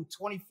giving you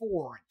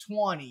 24 and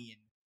 20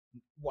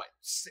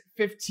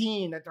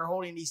 15 that they're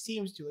holding these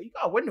teams to. Like, you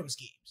gotta win those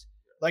games.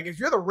 Like if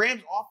you're the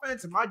Rams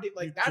offense and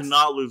that's to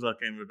not lose that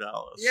game to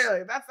Dallas. Yeah,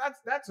 like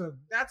that's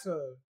a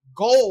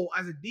goal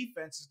as a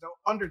defense is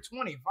under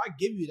 20. If I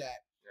give you that,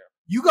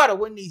 you got to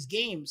win these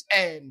games.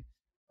 And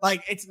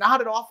like it's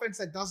not an offense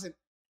that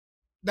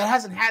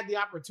hasn't had the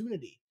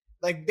opportunity.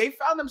 Like they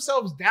found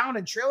themselves down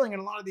and trailing in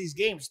a lot of these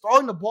games,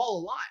 throwing the ball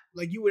a lot.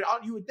 Like you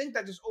would think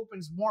that just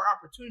opens more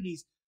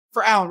opportunities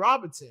for Allen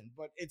Robinson,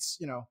 but it's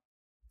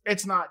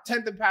it's not.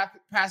 10th in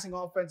passing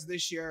offense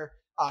this year.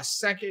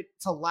 Second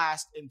to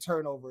last in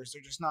turnovers.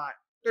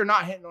 They're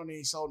not hitting on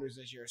any cylinders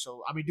this year.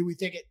 So, I mean, do we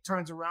think it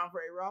turns around for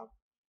A-Rob?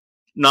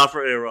 Not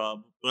for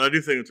A-Rob, but I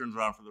do think it turns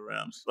around for the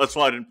Rams. That's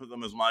why I didn't put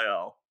them as my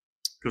L.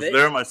 Because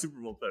they're my Super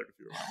Bowl pick, if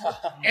you remember.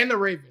 And the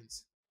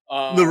Ravens.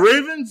 The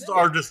Ravens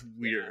are just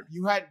weird.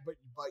 You had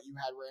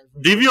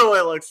Rams.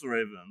 DVOA likes the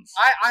Ravens.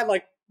 I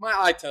like my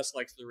eye test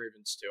likes the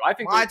Ravens too. I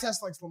think my eye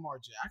test likes Lamar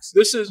Jackson.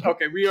 This is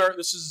okay.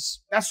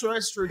 That's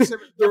true.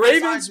 The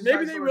Ravens,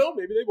 maybe they will,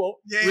 maybe they won't.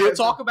 Yeah, we'll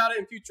talk about it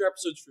in future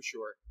episodes for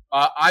sure.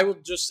 I will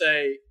just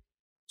say,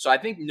 so I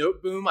think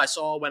Noteboom I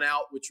saw went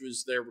out, which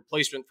was their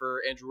replacement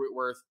for Andrew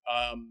Whitworth,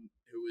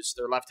 who was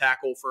their left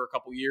tackle for a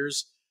couple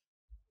years.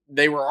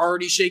 They were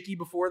already shaky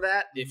before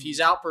that. If he's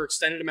out for an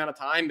extended amount of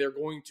time, they're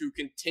going to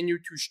continue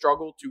to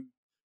struggle to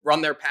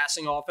run their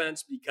passing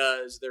offense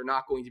because they're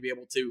not going to be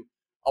able to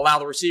allow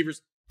the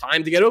receivers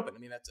time to get open. I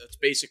mean, that's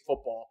basic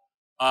football.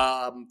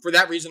 For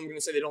that reason, I'm going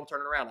to say they don't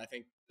turn it around. I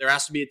think there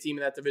has to be a team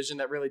in that division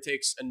that really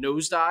takes a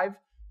nosedive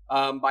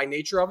by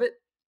nature of it.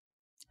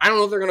 I don't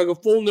know if they're going to go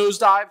full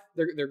nosedive.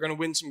 They're going to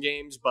win some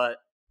games, but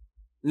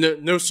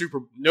no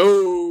Super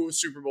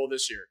Bowl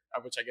this year,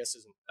 which I guess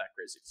isn't that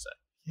crazy to say.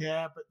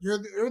 Yeah, but you're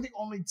the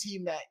only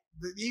team that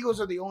the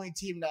Eagles are the only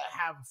team that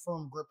have a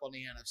firm grip on the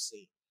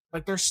NFC.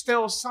 Like there's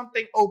still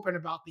something open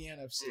about the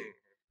NFC.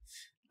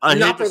 I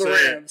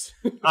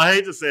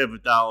hate to say it,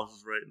 but Dallas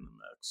is right in the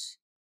mix.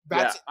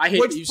 I hate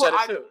that you said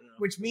it too.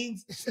 Which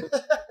means,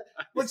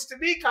 which to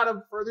me kind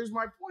of furthers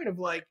my point of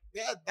like,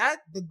 that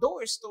the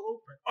door is still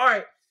open. All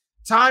right,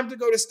 time to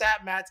go to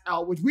StatMats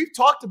L, which we've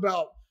talked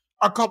about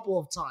a couple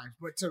of times,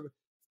 but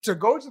to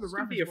go to the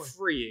reference point.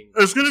 Freeing.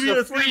 It's going to be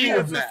a freeing.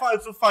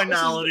 It's a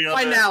finality of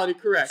it. Finality,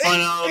 correct.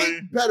 Finality.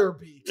 It better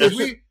be. Because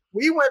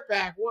we went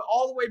back,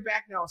 all the way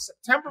back now,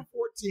 September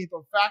 14th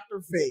on Fact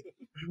or Fake.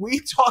 We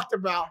talked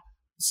about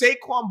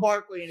Saquon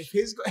Barkley and if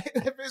his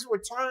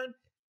return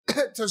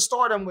to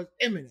stardom was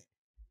imminent.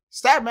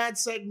 StatMats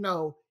said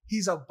no,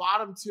 he's a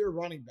bottom tier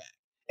running back.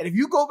 And if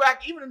you go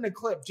back, even in the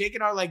clip, Jake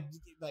and I are like,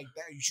 are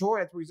you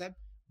sure that's what he said?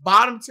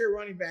 Bottom tier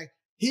running back.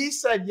 He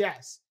said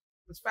yes.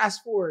 Let's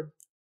fast forward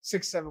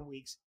 6-7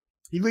 weeks.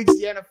 He leads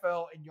the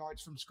NFL in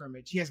yards from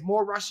scrimmage. He has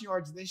more rushing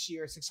yards this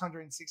year,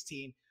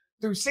 616,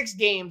 through 6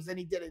 games than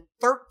he did in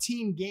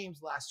 13 games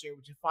last year,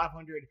 which is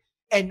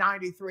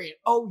 593. And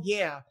oh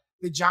yeah,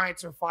 the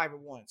Giants are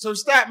 5-1. So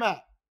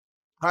StatMat,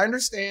 I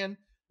understand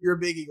you're a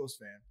big Eagles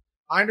fan.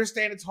 I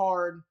understand it's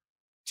hard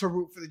to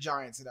root for the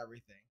Giants and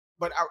everything.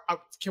 But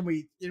can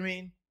we, you know what I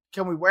mean?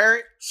 Can we wear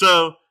it?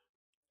 So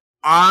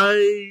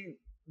I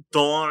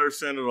don't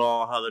understand at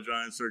all how the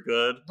Giants are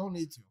good. Don't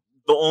need to.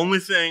 The only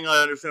thing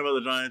I understand about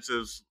the Giants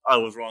is I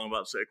was wrong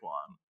about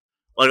Saquon.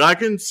 Like, I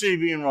can see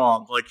being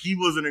wrong. Like, he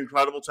was an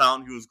incredible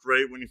talent. He was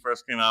great when he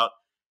first came out.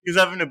 He's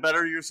having a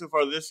better year so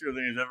far this year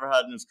than he's ever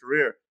had in his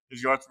career.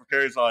 His yards per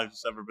carry is the highest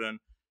it's ever been.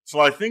 So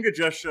I think it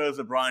just shows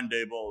that Brian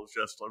Daboll is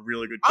just a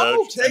really good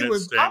coach.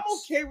 I'm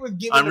okay with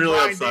giving I'm really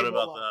Brian upset Daboll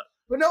about that.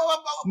 But no,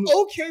 I'm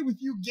okay with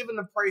you giving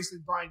the praise to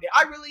Brian Daboll.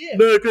 I really am.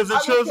 No, because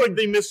it shows like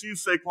they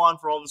misused Saquon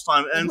for all this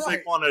time, and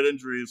Right. Saquon had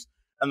injuries,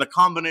 and the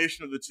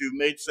combination of the two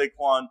made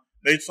someone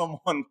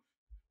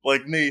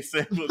like me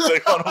think that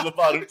Saquon was the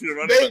bottom tier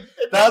running back.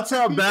 That's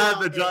how bad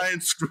the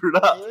Giants screwed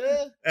up.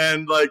 Yeah.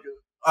 And like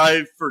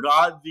I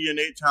forgot the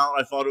innate talent.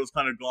 I thought it was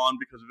kind of gone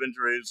because of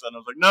injuries, and I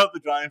was like, no,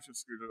 the Giants have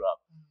screwed it up,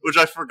 which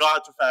I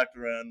forgot to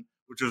factor in,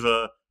 which is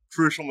a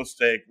crucial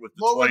mistake with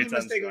the Low 2010s.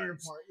 mistake on your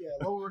part. Yeah,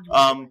 low mistake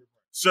on your part.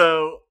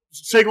 So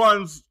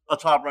Saquon's a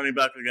top running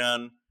back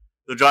again.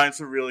 The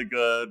Giants are really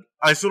good.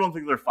 I still don't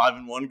think they're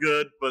 5-1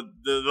 good, but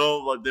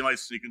they might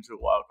sneak into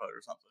a wild card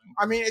or something.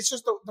 I mean, it's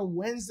just the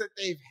wins that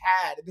they've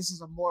had. This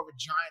is more of a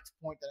Giants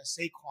point than a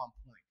Saquon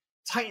point.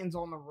 Titans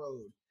on the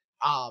road.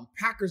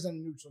 Packers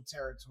in neutral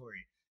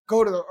territory.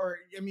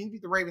 You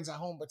beat the Ravens at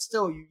home, but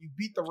still, you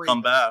beat the Ravens.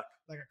 Come back.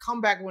 Like a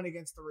comeback win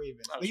against the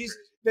Ravens.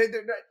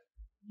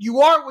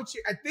 You are what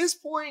you, at this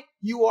point,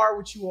 you are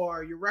what you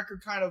are. Your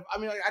record kind of, I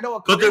mean, I know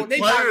a couple but their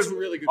players,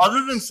 really good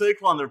other than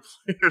Saquon, their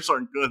players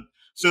aren't good.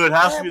 So it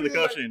has to be the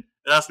coaching.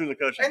 It has to be the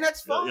coaching. And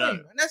that's fine.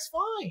 And that's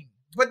fine.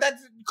 But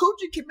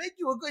coaching can make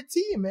you a good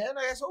team, man.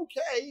 That's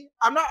okay.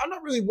 I'm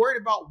not really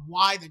worried about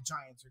why the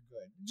Giants are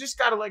good. You just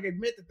gotta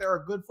admit that they're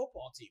a good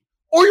football team.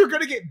 Or you're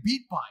gonna get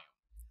beat by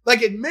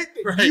them. Admit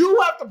that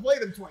you have to play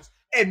them twice.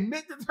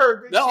 Admit that they're a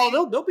good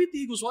team. They'll beat the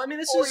Eagles. Well, I mean,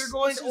 you're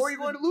going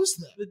to lose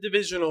them.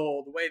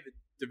 The way the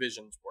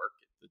divisions work.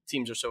 The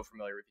teams are so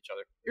familiar with each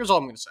other. Here's all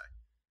I'm gonna say.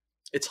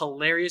 It's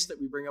hilarious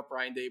that we bring up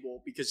Brian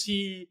Daboll because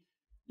he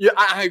Yeah,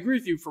 I agree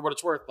with you for what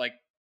it's worth. Like,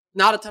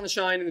 not a ton of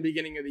shine in the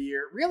beginning of the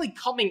year. Really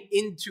coming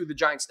into the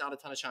Giants, not a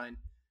ton of shine.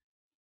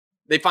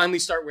 They finally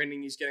start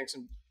winning. He's getting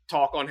some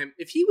talk on him.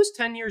 If he was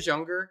 10 years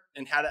younger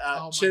and had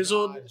a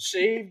chiseled,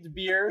 shaved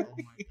beard,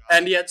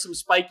 and he had some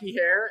spiky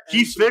hair, and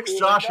he fixed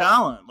Josh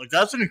Allen. Like,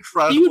 that's an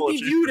incredible. He would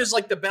be viewed as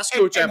like the best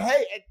coach ever.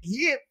 Hey,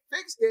 he had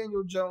fixed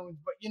Daniel Jones,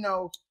 but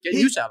get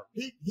used out of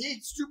him. He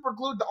super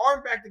glued the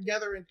arm back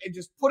together and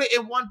just put it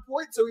in one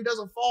point so he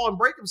doesn't fall and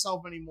break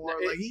himself anymore.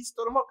 Like, he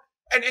stood him up.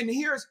 And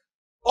here's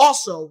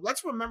also,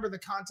 let's remember the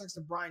context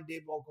of Brian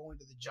Daboll going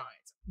to the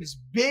Giants. This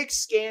big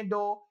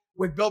scandal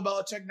with Bill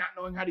Belichick not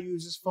knowing how to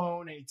use his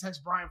phone, and he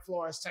texts Brian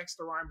Flores, texts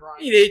to Ryan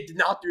Bryant. He did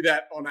not do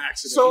that on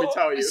accident, let me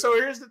tell you. So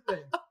here's the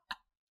thing.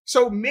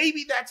 So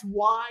maybe that's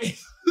why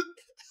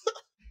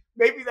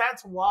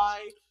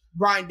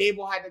Brian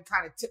Daboll had to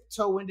kind of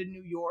tiptoe into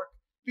New York,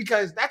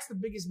 because that's the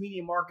biggest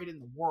media market in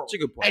the world. That's a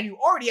good point. And you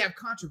already have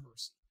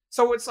controversy.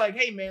 So it's like,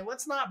 hey, man,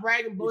 let's not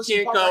brag and boast.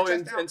 You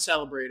can't go and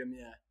celebrate him,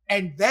 yeah.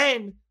 And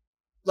then,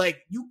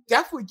 like, you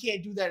definitely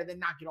can't do that and then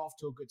not get off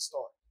to a good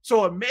start.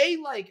 So it may,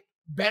 like,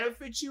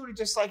 benefit you to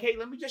just like, hey,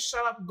 let me just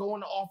shut up and go in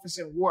the office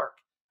and work.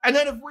 And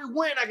then if we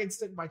win, I can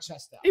stick my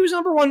chest out. He was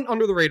number one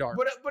under the radar.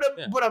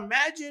 But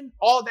imagine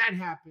all that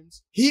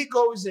happens. He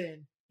goes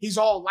in. He's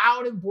all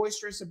loud and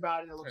boisterous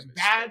about it. It looks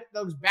bad.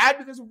 That was bad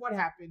because of what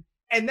happened.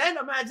 And then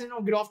imagine they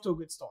don't get off to a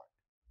good start.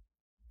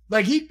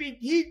 Like, he'd be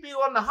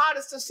on the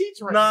hottest of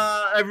seats right now.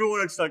 Nah,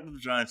 everyone expected the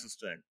Giants to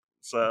stink.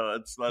 So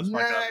that's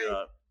my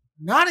caveat.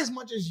 Not as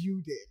much as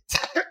you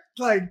did.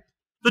 Like,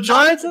 the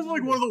Giants have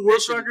like one of the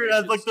worst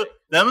records. Like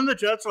them and the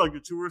Jets are like the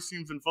two worst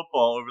teams in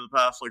football over the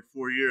past like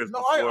 4 years. No,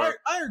 I agree.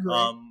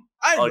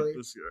 I agree. Like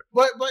this year,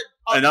 but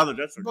and now the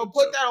Jets are. But good,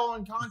 put that all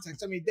in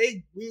context. I mean,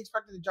 we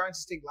expected the Giants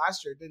to stink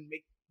last year. It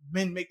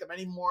didn't make them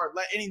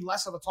any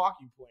less of a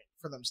talking point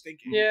for them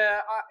stinking. Yeah,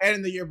 and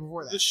in the year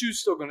before that, the shoe's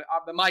still going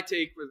to. My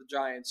take for the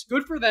Giants,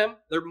 good for them.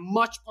 They're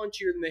much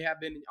punchier than they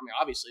have been. I mean,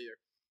 obviously they're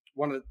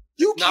one of the.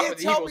 You can't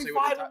tell me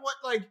 5-1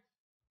 like.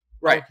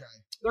 Right. Okay.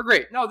 They're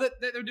great. No,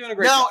 they're doing a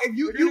great job. Now, if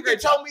you can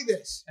tell me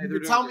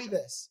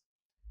this,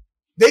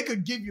 they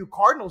could give you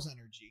Cardinals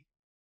energy,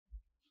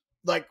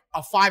 like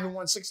a 5-1,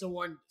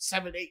 6-1,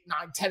 7, 8,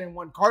 9,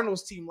 10-1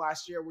 Cardinals team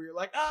last year, where you're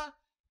like,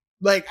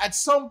 like at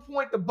some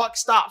point the buck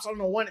stops. I don't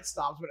know when it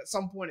stops, but at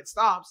some point it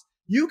stops.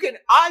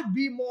 I'd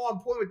be more on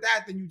point with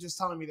that than you just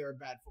telling me they're a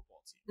bad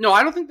football team. No,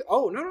 I don't think.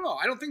 No.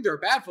 I don't think they're a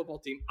bad football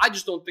team. I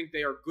just don't think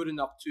they are good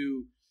enough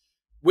to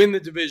win the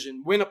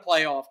division, win a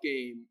playoff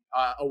game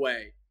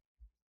away.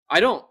 I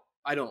don't.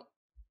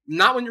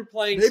 Not when you're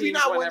playing maybe teams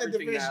not when when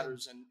everything the division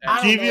matters. And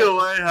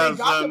DVOA has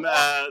them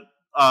at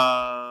where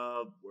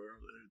are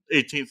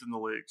they? 18th in the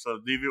league. So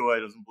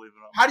DVOA doesn't believe in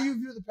them. How do you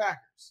view the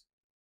Packers?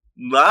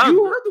 You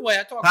heard the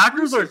way I talk.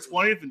 Packers are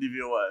 20th in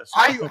DVOA.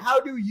 So. How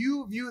do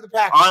you view the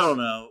Packers? I don't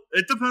know.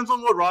 It depends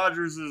on what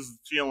Rodgers is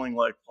feeling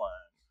like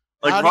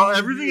playing. Like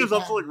everything is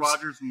up to like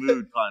Rodgers'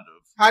 mood, kind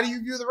of. How do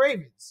you view the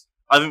Ravens?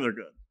 I think they're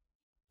good.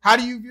 How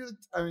do you view the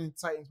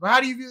Titans? But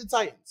how do you view the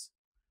Titans?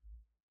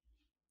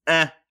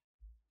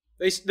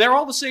 They're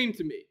all the same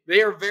to me.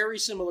 They are very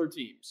similar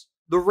teams.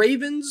 The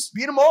Ravens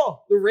beat them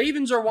all. The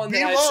Ravens are one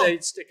that I say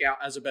stick out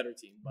as a better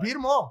team. Beat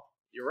them all.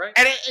 You're right.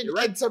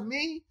 And to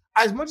me,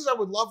 as much as I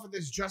would love for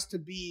this just to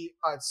be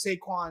a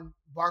Saquon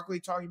Barkley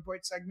talking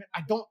point segment,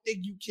 I don't think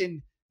you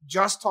can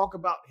just talk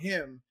about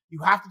him. You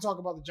have to talk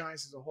about the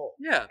Giants as a whole.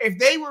 Yeah. If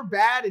they were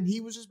bad and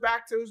he was just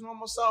back to his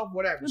normal self,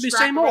 whatever. It'd be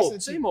same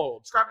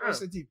old. Scrap the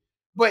rest of the team.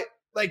 But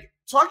like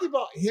talking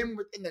about him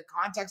within the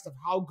context of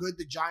how good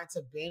the Giants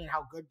have been and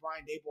how good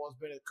Brian Daboll has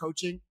been at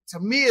coaching, to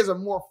me is a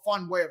more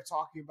fun way of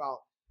talking about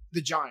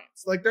the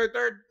Giants. Like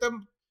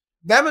them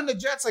and the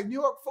Jets, like New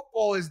York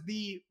football is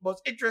the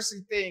most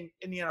interesting thing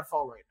in the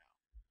NFL right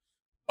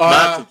now.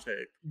 That's a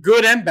take.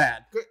 Good and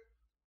bad. Good.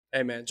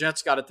 Hey man,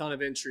 Jets got a ton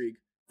of intrigue.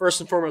 First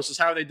and foremost is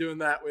how are they doing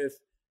that with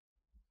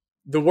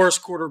the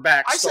worst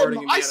quarterback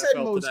starting in the NFL today? I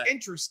said most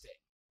interesting.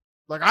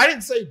 Like, I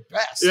didn't say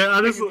best. Yeah,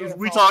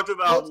 we talked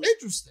about... It's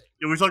interesting.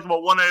 Yeah, we talked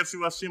about one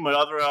AFC West team. My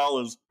other L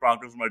is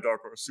Broncos, my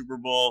dark horse Super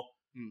Bowl.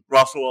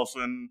 Russell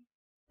Wilson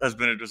has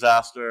been a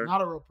disaster.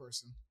 Not a real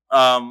person.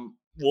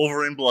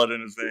 Wolverine blood in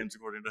his veins,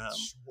 according to him.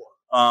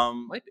 Sure.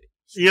 Might be.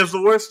 He has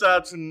the worst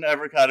stats in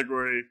every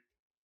category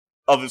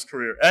of his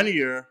career. Any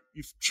year,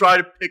 you try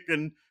to pick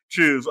and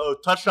choose.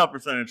 Touchdown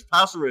percentage,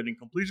 passer rating,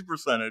 completion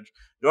percentage,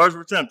 yards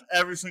per attempt.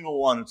 Every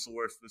single one, it's the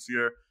worst this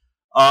year.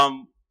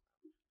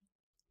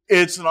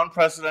 It's an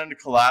unprecedented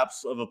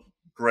collapse of a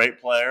great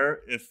player,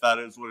 if that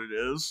is what it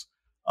is.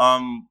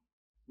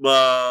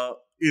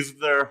 Is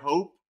there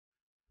hope?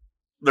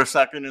 They're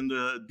second in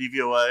the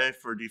DVOA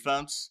for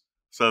defense.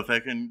 So if they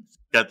can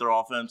get their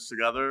offense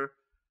together,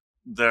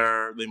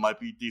 they might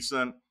be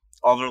decent.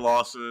 All their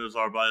losses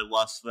are by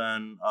less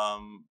than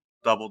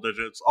double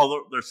digits.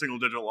 All their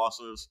single-digit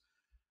losses.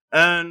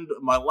 And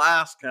my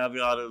last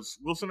caveat is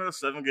Wilson had a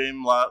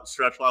 7-game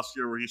stretch last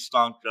year where he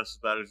stunk just as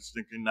bad as he's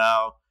stinking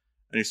now.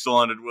 And he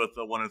still ended with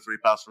a 1-3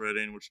 passer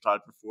rating, which tied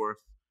for 4th.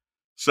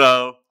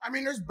 So I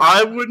mean,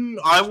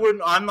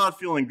 I'm not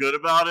feeling good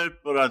about it,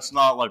 but it's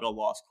not like a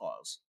lost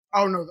cause.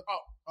 Oh no!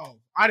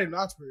 I didn't know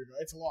that's pretty good.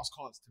 It's a lost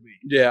cause to me.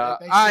 Yeah,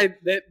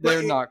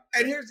 they're not.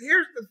 And here's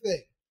the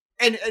thing.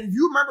 And if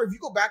you remember, if you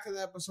go back to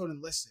the episode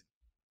and listen,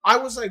 I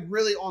was like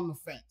really on the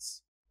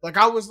fence. Like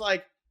I was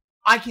like,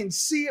 I can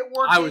see it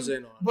working. I was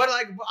in on it. But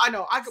like, I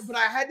know but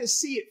I had to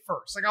see it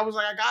first. Like I was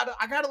like,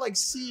 I gotta like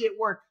see it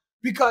work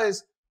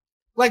because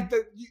like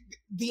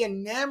the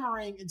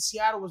enamoring in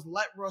Seattle was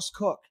let Russ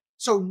cook.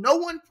 So no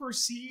one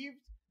perceived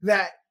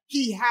that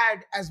he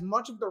had as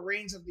much of the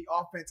reins of the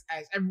offense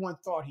as everyone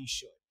thought he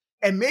should.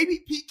 And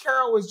maybe Pete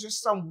Carroll was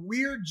just some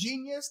weird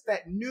genius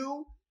that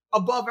knew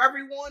above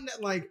everyone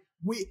that like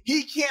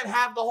he can't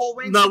have the whole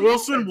reins. No,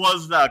 Wilson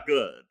was that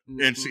good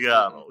in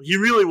Seattle. He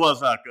really was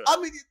that good. I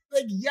mean,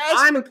 like yes,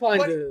 I'm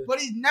inclined to,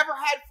 but he's never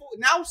had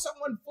now.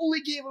 Someone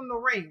fully gave him the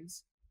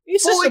reins.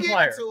 He's a system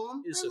player.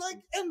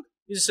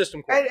 He's a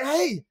system player. And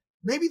hey,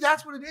 maybe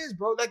that's what it is,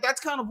 bro. Like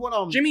that's kind of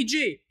what Jimmy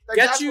G like,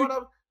 gets you.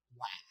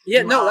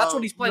 No, that's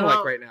what he's playing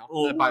like right now.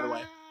 By the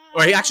way,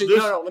 or he actually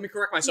no. Let me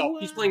correct myself.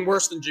 He's playing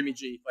worse than Jimmy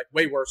G, like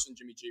way worse than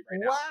Jimmy G right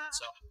now.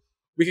 So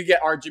we could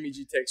get our Jimmy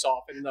G takes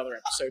off in another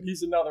episode.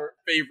 He's another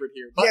favorite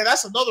here. But, yeah,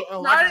 that's another.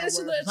 It's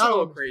a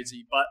little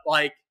crazy, but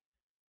like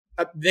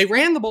they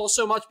ran the ball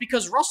so much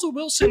because Russell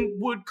Wilson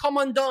would come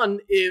undone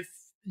if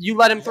you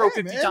let him throw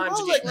 50 times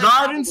a game.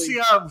 Not in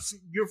Seattle.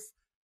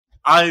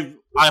 I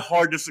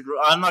hard disagree.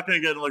 I'm not going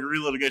to get into like a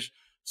re-litigation.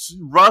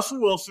 Russell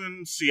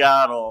Wilson,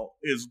 Seattle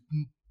is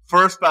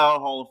first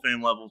ballot Hall of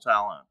Fame level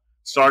talent.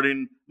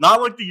 Starting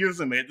not like the years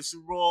they made the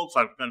Super Bowl. It's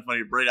kind of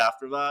funny. Right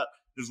after that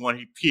is when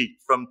he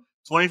peaked from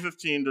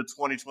 2015 to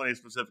 2020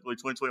 specifically.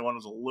 2021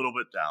 was a little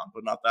bit down,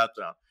 but not that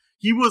down.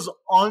 He was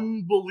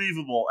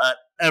unbelievable at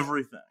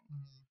everything.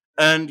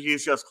 And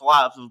he's just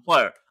collapsed as a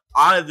player.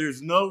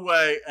 There's no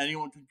way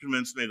anyone can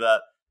convince me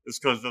that it's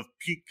because of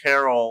Pete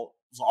Carroll's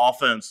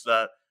offense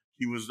that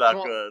he was that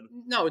good.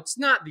 No, it's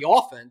not the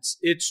offense.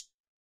 It's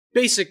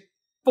basic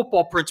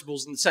football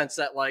principles in the sense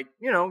that, like,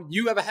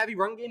 you have a heavy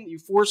run game that you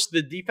force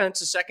the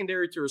defensive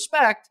secondary to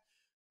respect.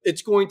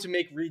 It's going to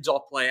make reads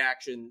off play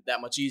action that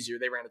much easier.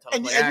 They ran a ton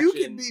of play action. You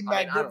can be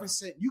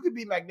magnificent. You can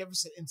be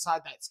magnificent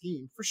inside that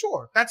scheme for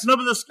sure. But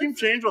the scheme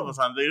changed all the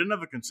time. They didn't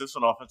have a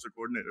consistent offensive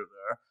coordinator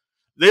there.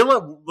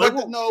 But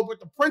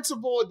the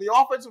principal, the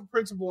offensive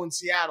principal in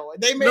Seattle,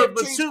 they may have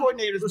changed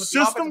coordinators. The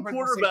system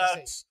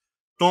quarterbacks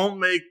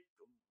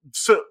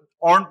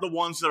aren't the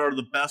ones that are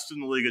the best in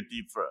the league at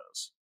deep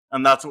throws,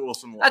 and that's what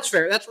Wilson was. That's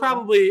fair. That's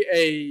probably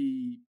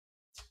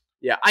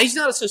he's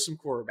not a system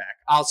quarterback.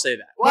 I'll say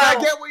that. Well, I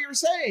get what you're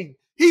saying.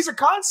 He's a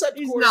concept.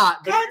 He's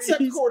not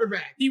concept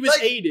quarterback. He was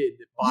aided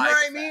by. You know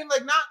what I mean?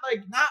 Like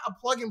not a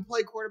plug and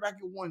play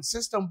quarterback in one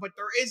system, but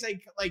there is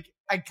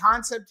a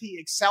concept he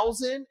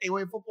excels in, a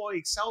way of football he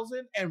excels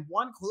in, and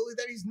one clearly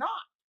that he's not.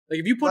 Like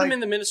if you put him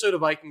in the Minnesota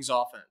Vikings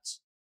offense,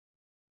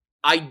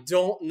 I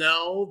don't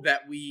know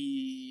that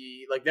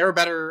they're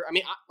better. I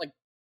mean,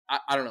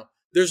 I don't know.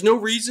 There's no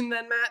reason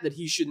then, Matt, that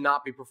he should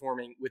not be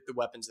performing with the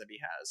weapons that he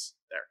has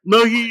there.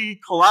 No, he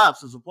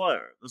collapsed as a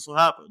player. That's what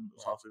happened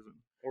this offseason.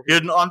 He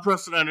had an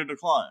unprecedented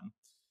decline.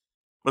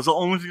 That's the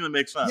only thing that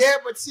makes sense. Yeah,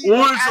 but see,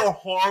 or it's a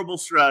horrible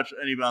stretch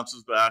and he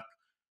bounces back.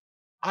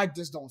 I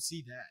just don't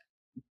see that.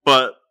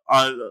 But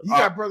you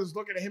got brothers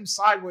looking at him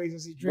sideways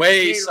as he drinks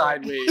way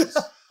sideways.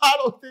 I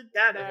don't think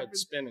that happened.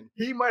 Spinning.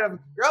 He might have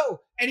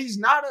and he's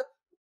not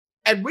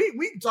and we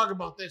can talk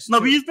about this. No,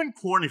 but he's been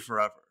corny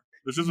forever.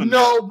 This isn't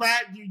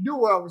Matt, you knew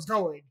where I was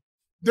going.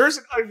 There's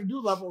a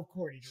new level of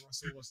corny to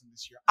Russell Wilson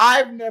this year.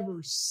 I've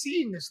never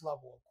seen this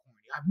level of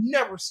corny. I've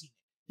never seen it.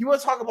 You want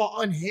to talk about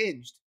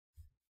unhinged?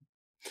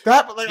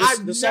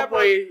 The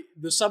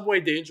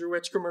Subway Danger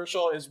Witch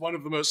commercial is one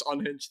of the most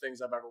unhinged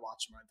things I've ever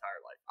watched in my entire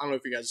life. I don't know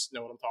if you guys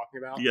know what I'm talking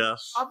about.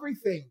 Yes.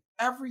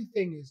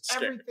 Everything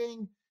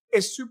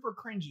is super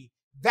cringy.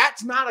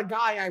 That's not a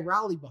guy I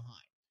rally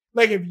behind.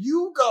 Like if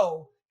you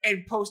go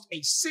and post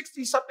a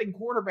 60-something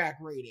quarterback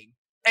rating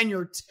and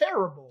you're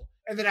terrible,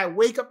 and then I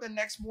wake up the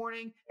next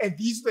morning and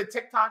these are the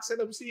TikToks that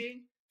I'm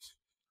seeing.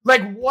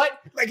 Like what?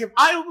 Like if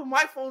I open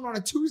my phone on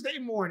a Tuesday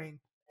morning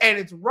and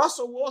it's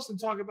Russell Wilson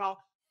talking about,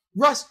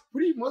 Russ,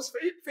 what are you most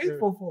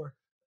faithful for?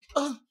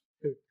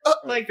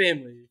 Like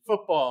family,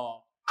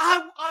 football.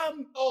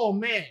 Oh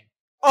man.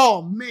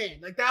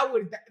 Like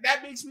that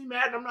makes me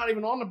mad and I'm not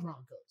even on the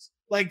Broncos.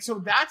 Like, so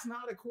that's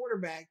not a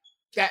quarterback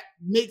that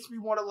makes me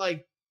want to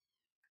like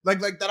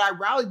that I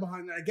rally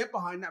behind, that I get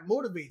behind, that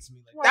motivates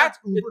me. Like that's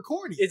uber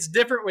corny. It's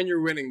different when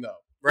you're winning though.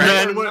 Right?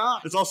 Yeah,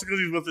 it's also because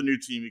he's with a new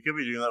team. You could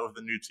be doing that with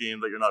a new team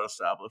that you're not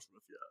established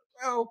with yet.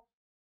 Well,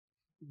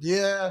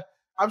 yeah.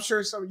 I'm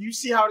sure you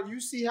see how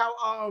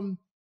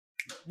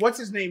what's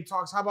his name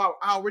talks. How about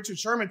how Richard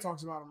Sherman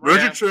talks about him? Right?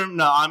 Richard Sherman.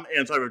 No, I'm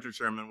anti-Richard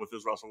Sherman with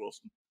his Russell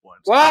Wilson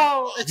points.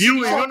 Well,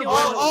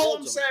 all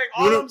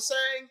I'm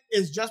saying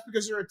is just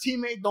because you're a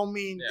teammate don't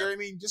mean you know what I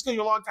mean. Just because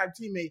you're a longtime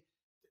teammate,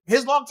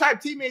 his longtime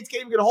teammates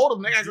can't even get a hold of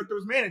him. They got to go through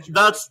his manager.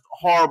 That's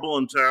horrible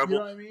and terrible. You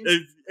know what I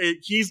mean?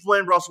 He's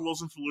blamed Russell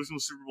Wilson for losing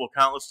the Super Bowl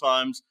countless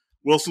times.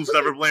 Wilson's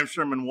never blamed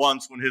Sherman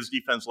once when his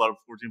defense allowed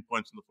 14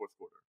 points in the fourth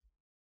quarter.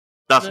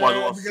 That's why they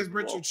lost. Because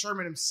Richard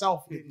Sherman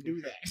himself didn't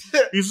do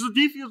that. He's the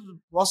defense.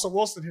 Russell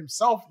Wilson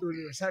himself threw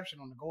the interception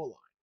on the goal line.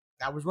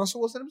 That was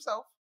Russell Wilson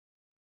himself.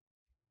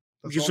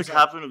 He's the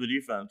captain of the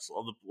defense,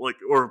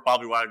 or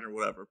Bobby Wagner, or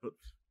whatever. But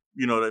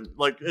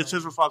it's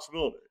his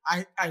responsibility.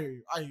 I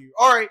hear you.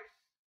 All right.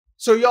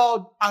 So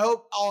y'all, I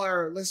hope all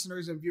our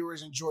listeners and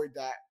viewers enjoyed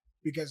that,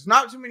 because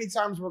not too many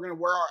times we're gonna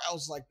wear our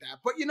L's like that.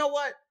 But you know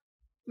what?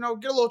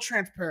 Get a little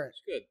transparent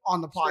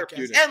on the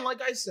podcast. And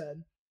like I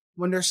said,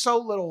 when there's so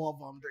little of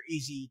them, they're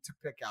easy to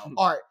pick out.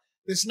 All right.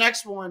 This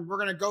next one, we're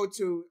going to go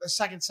to the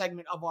second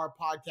segment of our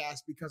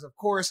podcast because, of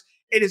course,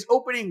 it is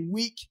opening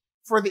week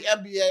for the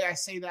NBA. I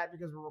say that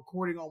because we're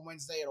recording on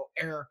Wednesday. It'll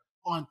air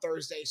on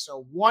Thursday.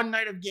 So one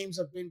night of games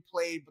have been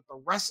played, but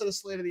the rest of the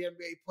slate of the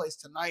NBA plays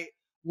tonight,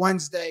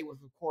 Wednesday, with,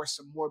 of course,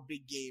 some more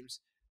big games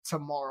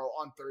tomorrow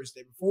on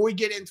Thursday. Before we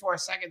get into our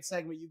second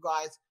segment, you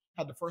guys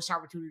had the first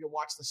opportunity to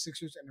watch the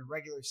Sixers in the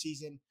regular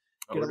season.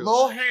 Get a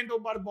little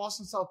handled by the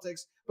Boston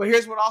Celtics. But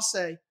here's what I'll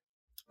say.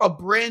 A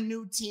brand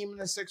new team in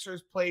the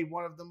Sixers played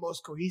one of the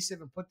most cohesive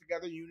and put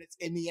together units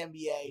in the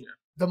NBA.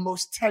 The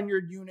most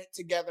tenured unit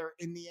together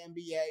in the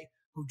NBA,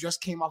 who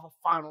just came off a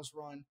finals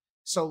run.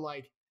 So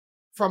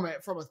from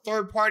a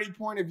third party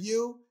point of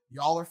view,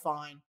 y'all are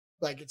fine.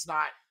 It's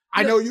not.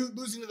 I know you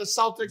losing to the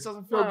Celtics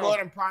doesn't feel good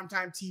on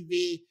primetime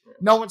TV.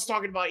 No one's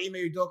talking about Ime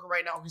Udoka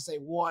right now because they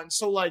won.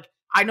 So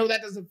I know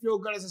that doesn't feel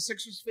good as a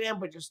Sixers fan,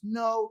 but just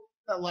know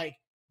that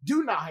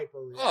do not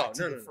hyperreact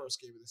to the first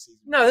game of the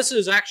season. No, this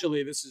is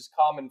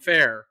common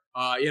fare.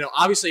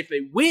 Obviously if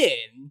they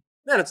win,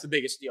 then it's the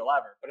biggest deal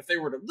ever. But if they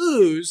were to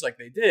lose like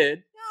they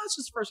did, it's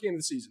just the first game of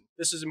the season.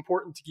 This is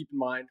important to keep in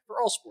mind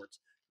for all sports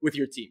with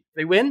your team. If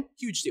they win,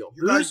 huge deal.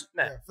 Lose,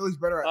 Philly's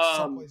better at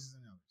some places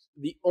than others.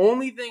 The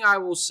only thing I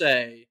will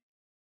say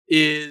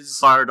is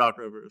fire Doc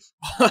Rivers.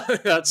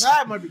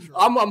 That might be true.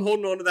 I'm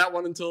holding on to that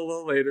one until a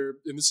little later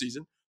in the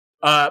season.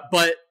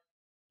 But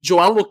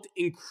Joel looked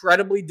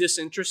incredibly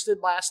disinterested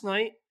last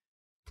night,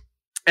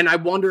 and I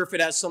wonder if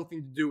it has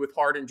something to do with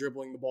Harden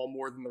dribbling the ball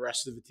more than the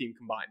rest of the team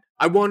combined.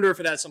 I wonder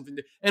if it has something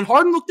to. And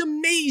Harden looked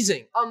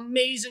amazing,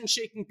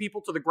 shaking people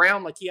to the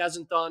ground like he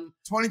hasn't done.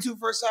 22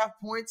 first half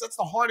points. That's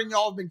the Harden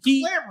y'all have been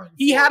clamoring.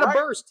 He had a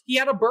burst. He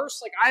had a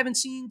burst like I haven't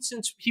seen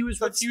since he was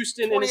with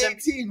Houston.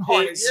 2018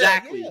 Harden.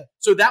 Exactly. Yeah.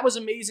 So that was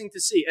amazing to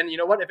see. And you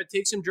know what? If it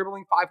takes him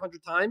dribbling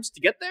 500 times to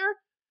get there,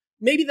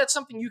 maybe that's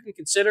something you can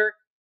consider.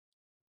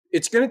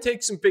 It's going to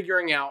take some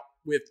figuring out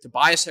with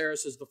Tobias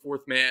Harris as the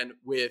fourth man,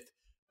 with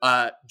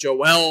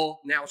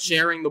Joel now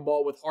sharing the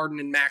ball with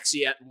Harden and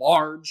Maxey at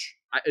large.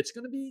 It's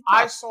going to be tough.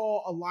 I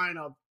saw a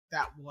lineup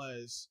that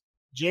was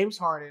James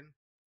Harden,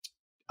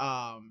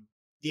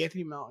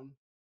 DeAnthony Melton,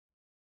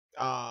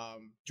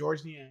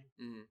 George Niang,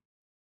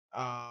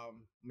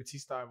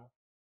 Matisse Thybulle,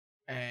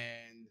 and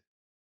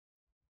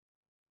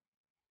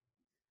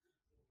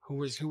who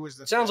was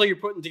the sounds like you're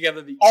putting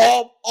together the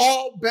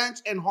all bench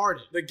and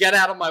Harden. The get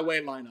out of my way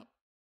lineup.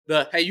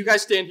 Hey, you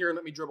guys stand here and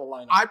let me dribble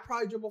lineup. I'd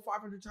probably dribble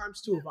 500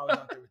 times too if I was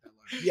out there with that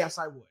lineup. Yes,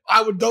 I would.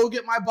 I would go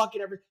get my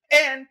bucket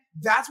and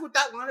that's what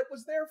that lineup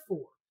was there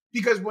for.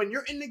 Because when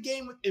you're in the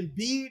game with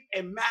Embiid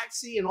and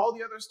Maxey and all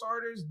the other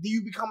starters, do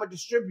you become a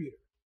distributor?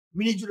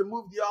 We need you to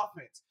move the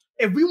offense.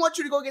 If we want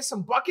you to go get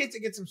some buckets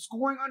and get some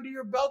scoring under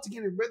your belt to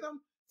get in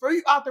rhythm, throw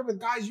you out there with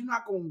guys you're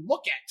not going to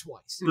look at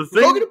twice.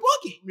 Go get a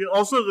bucket.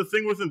 Also, the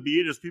thing with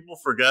Embiid is people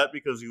forget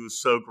because he was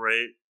so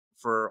great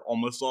for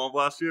almost all of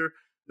last year.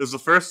 There's the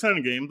first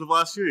 10 games of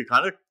last year, he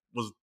kind of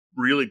was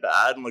really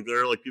bad, and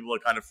there are people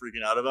kind of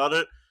freaking out about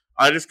it.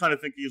 I just kind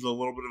of think he's a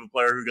little bit of a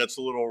player who gets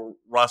a little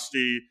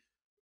rusty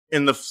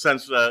in the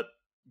sense that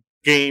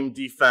game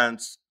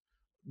defense,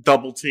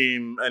 double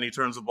team, and he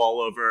turns the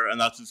ball over, and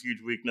that's his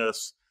huge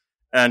weakness.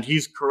 And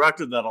he's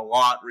corrected that a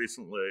lot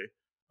recently,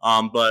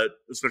 but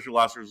especially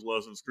last year's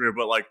lows of his career.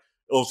 But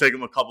it'll take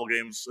him a couple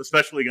games,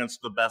 especially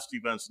against the best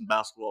defense in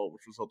basketball,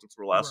 which was Celtics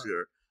were last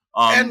year.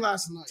 And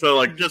last night.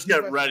 So just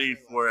get ready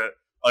for it.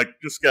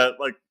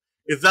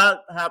 If that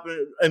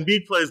happens,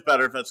 Embiid plays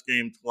better if that's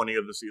game 20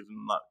 of the season,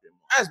 not game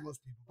 1. As most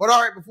people. But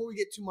all right, before we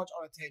get too much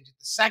on a tangent,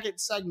 the second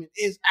segment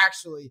is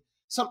actually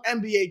some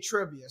NBA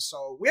trivia.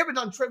 So we haven't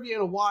done trivia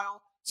in a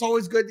while. It's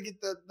always good to get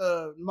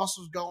the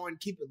muscles going,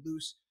 keep it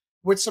loose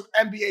with some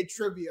NBA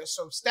trivia.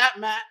 So Stat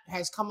Matt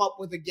has come up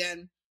with,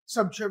 again,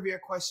 some trivia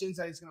questions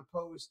that he's going to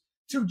pose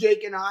to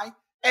Jake and I.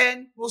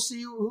 And we'll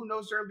see who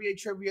knows their NBA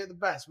trivia the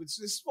best.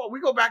 We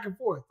go back and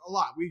forth a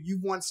lot.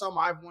 You've won some,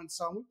 I've won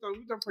some.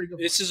 We've done pretty good.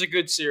 This is a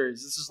good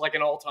series. This is like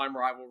an all-time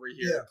rivalry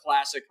here. Yeah.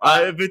 Classic.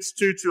 If it's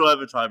 2-2, I have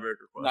a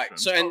tiebreaker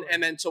question.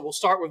 Right. So we'll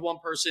start with one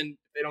person.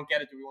 If they don't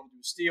get it, do we want to do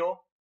a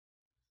steal?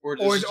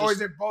 Or is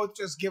it both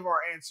just give our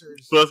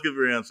answers? Both give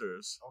your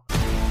answers. Okay.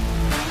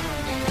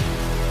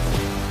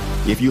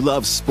 If you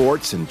love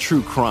sports and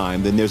true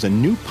crime, then there's a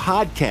new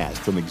podcast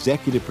from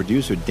executive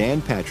producer Dan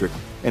Patrick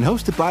and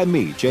hosted by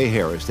me, Jay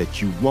Harris,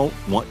 that you won't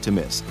want to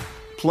miss.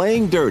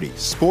 Playing Dirty: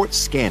 Sports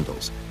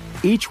Scandals.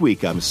 Each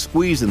week, I'm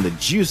squeezing the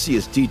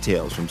juiciest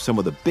details from some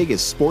of the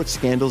biggest sports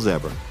scandals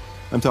ever.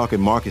 I'm talking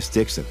Marcus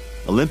Dixon,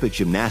 Olympic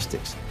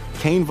gymnastics,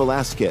 Cain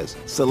Velasquez,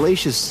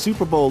 salacious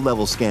Super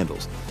Bowl-level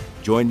scandals.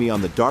 Join me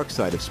on the dark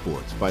side of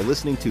sports by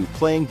listening to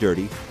Playing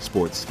Dirty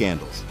Sports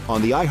Scandals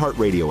on the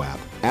iHeartRadio app,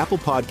 Apple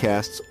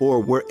Podcasts, or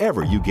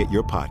wherever you get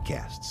your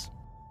podcasts.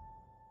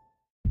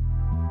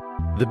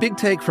 The Big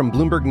Take from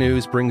Bloomberg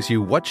News brings you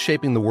what's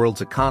shaping the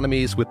world's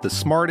economies with the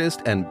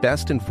smartest and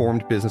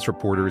best-informed business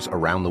reporters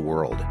around the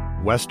world.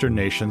 Western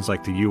nations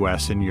like the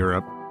U.S. and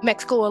Europe.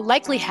 Mexico will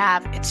likely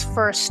have its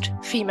first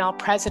female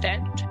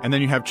president. And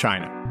then you have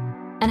China.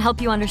 And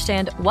help you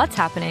understand what's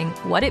happening,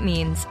 what it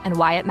means, and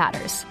why it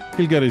matters.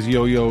 He'll get his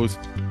yo-yos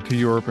to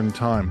Europe in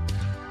time.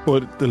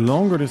 But the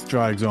longer this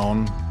drags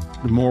on,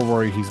 the more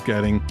worry he's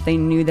getting. They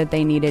knew that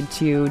they needed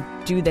to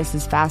do this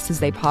as fast as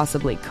they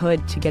possibly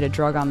could to get a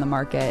drug on the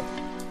market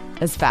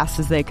as fast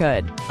as they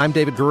could. I'm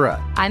David Gura.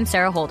 I'm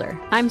Sarah Holder.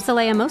 I'm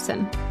Saleha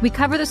Mohsin. We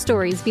cover the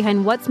stories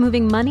behind what's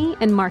moving money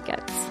and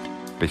markets.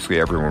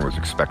 Basically, everyone was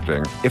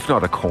expecting, if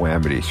not a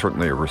calamity,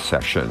 certainly a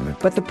recession.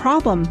 But the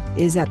problem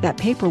is that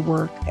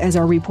paperwork, as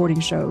our reporting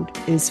showed,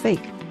 is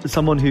fake. As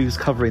someone who's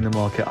covering the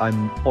market,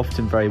 I'm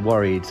often very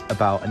worried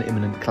about an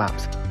imminent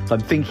collapse. So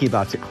I'm thinking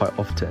about it quite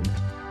often.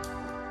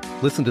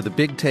 Listen to The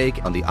Big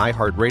Take on the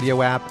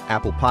iHeartRadio app,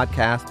 Apple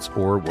Podcasts,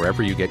 or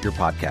wherever you get your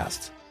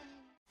podcasts.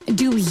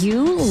 Do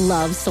you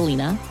love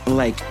Selena?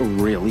 Like,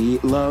 really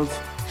love?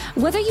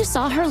 Whether you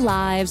saw her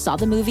live, saw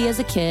the movie as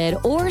a kid,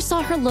 or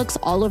saw her looks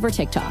all over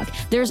TikTok,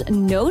 there's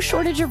no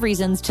shortage of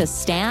reasons to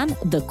stan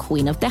the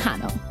Queen of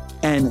Tejano.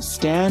 And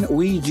Stan,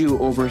 we do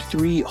over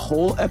 3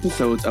 whole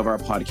episodes of our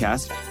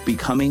podcast,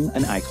 Becoming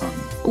an Icon.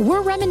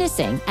 We're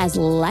reminiscing as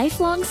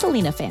lifelong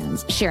Selena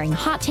fans, sharing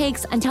hot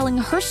takes and telling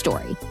her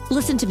story.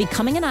 Listen to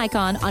Becoming an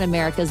Icon on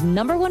America's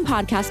 #1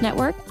 podcast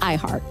network,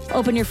 iHeart.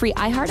 Open your free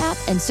iHeart app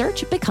and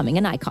search Becoming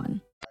an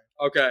Icon.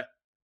 Okay.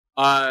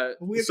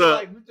 We have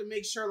to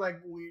make sure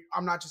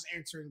I'm not just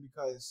answering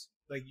because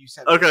you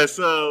said. Okay,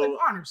 so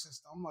honor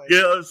system.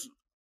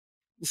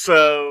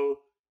 So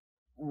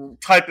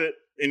type it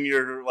in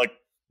your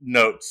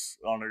notes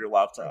on your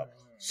laptop.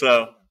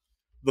 So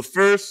the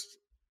first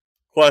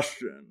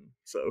question.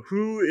 So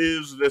who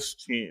is this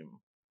team?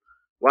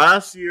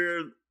 Last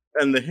year,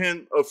 and the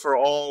hint for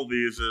all of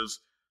these is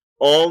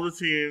all the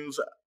teams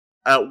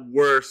at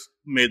worst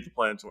made the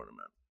play-in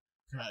tournament.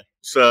 Okay.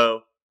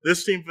 So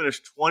this team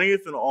finished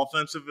 20th in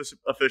offensive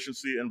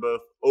efficiency in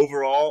both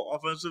overall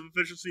offensive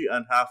efficiency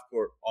and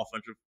half-court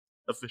offensive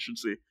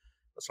efficiency.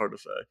 That's hard to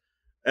say.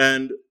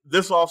 And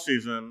this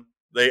offseason,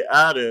 they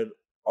added,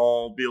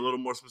 I'll be a little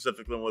more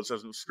specific than what it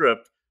says in the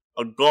script,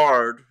 a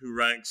guard who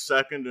ranks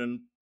 2nd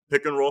in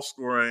pick-and-roll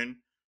scoring,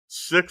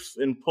 6th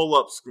in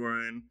pull-up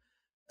scoring,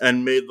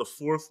 and made the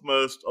 4th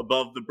most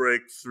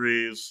above-the-break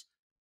threes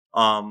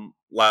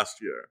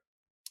last year.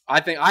 I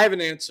think I have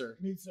an answer.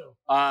 Me too.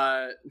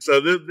 So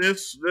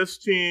this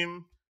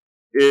team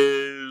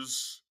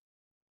is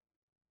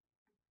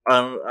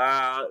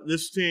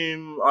this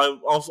team. I'll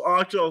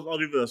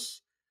do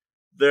this.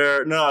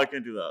 No, I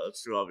can't do that.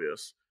 That's too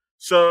obvious.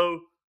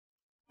 So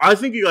I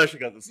think you guys should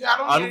get this. Yeah,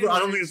 I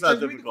don't think it's that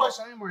difficult. The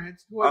question anymore.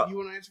 You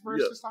want to answer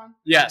first this time?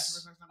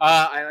 Yes.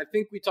 And I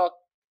think we talked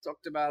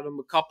about them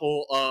a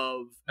couple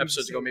of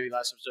episodes ago, maybe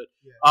last episode.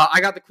 Yeah. I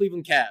got the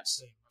Cleveland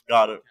Cavs.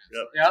 Got it.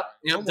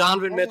 Yep.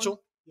 Donovan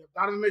Mitchell. Yeah,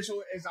 Donovan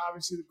Mitchell is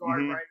obviously the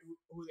guard, right?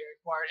 Who they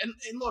acquired.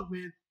 And look,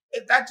 man,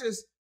 that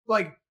just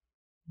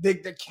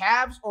the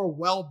Cavs are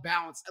well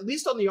balanced, at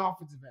least on the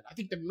offensive end. I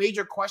think the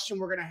major question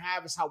we're gonna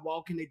have is how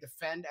well can they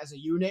defend as a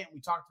unit. And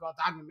we talked about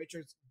Donovan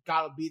Mitchell's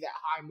got to be that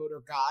high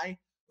motor guy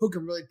who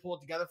can really pull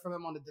it together for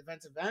them on the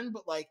defensive end.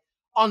 But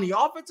on the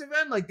offensive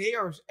end, they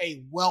are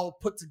a well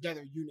put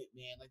together unit,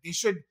 man. They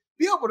should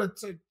be able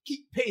to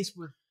keep pace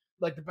with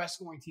the best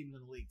scoring team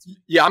in the league.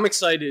 Yeah, I'm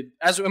excited.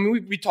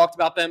 We talked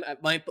about them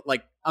at length,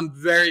 but I'm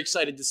very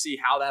excited to see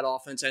how that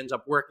offense ends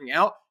up working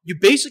out. You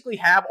basically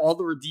have all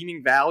the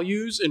redeeming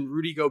values in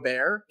Rudy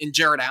Gobert and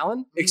Jared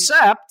Allen,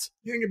 except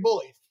he didn't get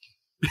bullied.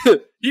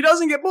 He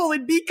doesn't get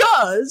bullied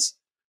because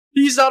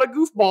he's not a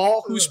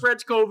goofball who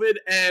spreads COVID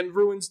and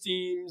ruins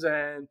teams.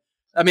 And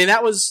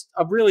that was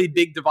a really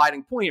big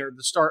dividing point, or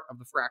the start of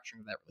the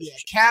fracturing of that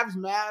relationship. Yeah, Cavs,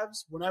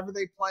 Mavs, whenever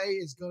they play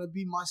is going to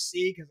be must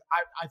see because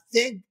I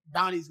think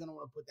Donnie's going to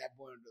want to put that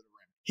boy under the rim.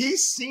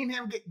 He's seen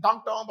him get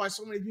dunked on by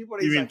so many people.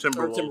 That you mean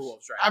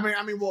Timberwolves, right?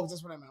 I mean Wolves.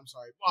 That's what I meant. I'm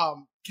sorry.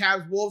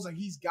 Cavs, Wolves.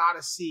 He's got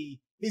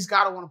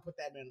to want to put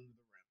that man under the rim.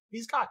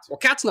 He's got to. Well,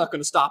 Cat's not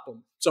going to stop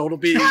him, so it'll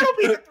be. Cat'll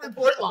be the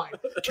 3-point line.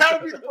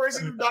 Cat'll be the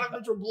person who Donovan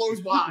Mitchell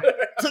blows by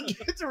to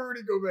get to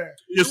Rudy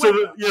Gobert.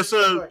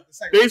 So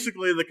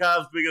basically, the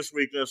Cavs' biggest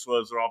weakness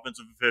was their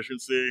offensive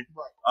efficiency,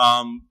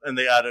 right? And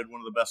they added one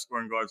of the best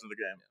scoring guards in the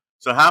game.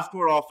 So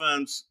half-court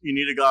offense, you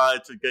need a guy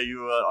to get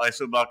you an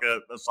ISO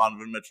bucket. That's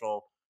Donovan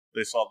Mitchell.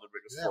 They solved their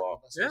biggest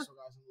flaw. Guys in the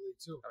league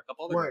too. Got a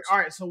couple other guys. All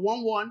right, so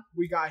 1-1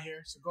 we got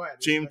here. So go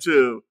ahead. Team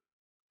 2.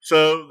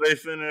 So they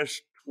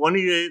finished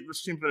 28th.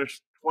 This team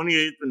finished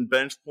 28th in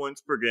bench points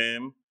per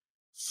game,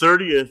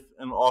 30th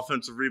in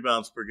offensive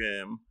rebounds per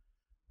game.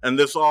 And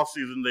this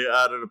offseason, they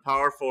added a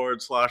power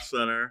forward /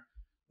 center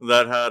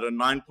that had a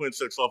 9.6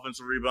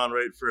 offensive rebound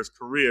rate for his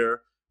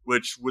career,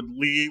 which would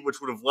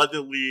have led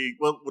the league,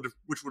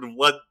 which would have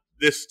led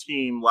this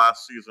team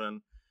last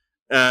season,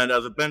 and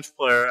as a bench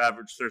player,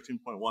 averaged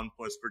 13.1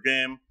 points per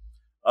game.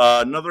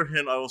 Another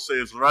hint I will say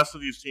is the rest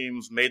of these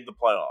teams made the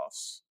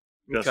playoffs,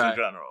 just in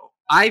general.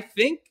 I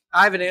think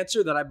I have an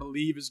answer that I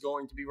believe is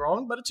going to be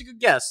wrong, but it's a good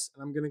guess,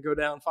 and I'm going to go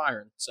down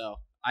firing. So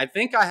I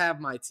think I have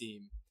my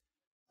team.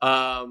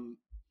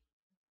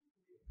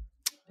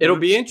 It'll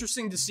be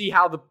interesting to see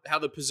how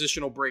the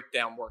positional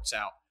breakdown works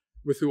out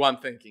with who I'm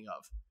thinking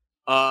of.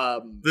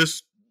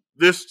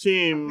 This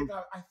team.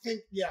 I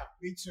think yeah,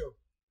 me too.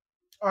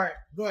 All right,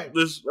 go ahead.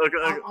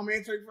 I'm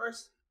answering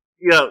first.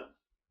 Yeah,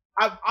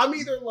 I'm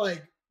either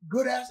like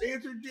good ass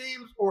answer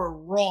James or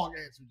wrong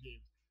answer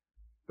James.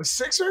 The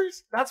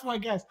Sixers? That's my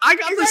guess. I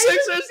got the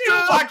Sixers too.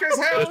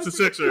 It's the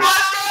Sixers.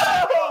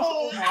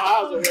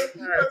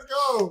 Let's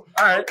go.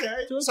 All right.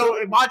 Okay. So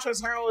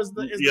Montrezl Harrell is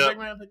the big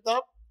man picked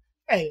up.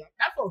 Hey,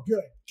 that felt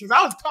good because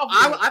I was tough.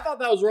 I thought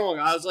that was wrong.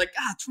 I was like,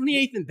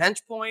 28th in bench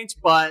points,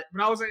 but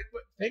I was like,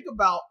 think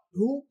about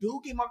who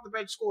came off the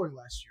bench scoring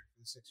last year for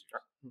the Sixers.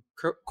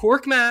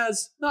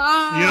 Korkmaz.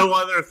 You know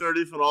why they're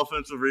 30th in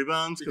offensive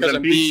rebounds? Because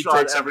Embiid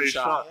shot every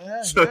shot.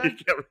 Yeah, so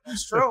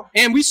that's true.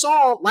 And we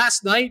saw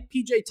last night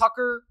PJ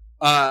Tucker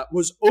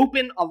was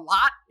open a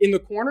lot in the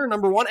corner,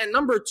 number one. And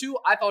number two,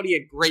 I thought he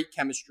had great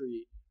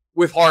chemistry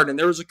with Harden.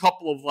 There was a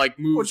couple of like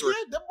moves. Well,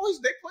 yeah, them boys,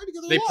 they play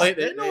together a lot.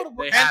 They know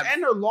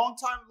and they're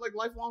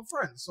lifelong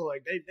friends. So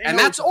like they and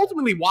that's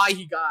ultimately why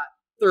he got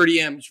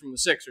 30 M's from the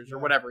Sixers or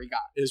whatever he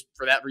got, is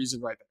for that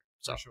reason right there.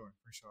 So for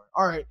sure.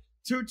 All right.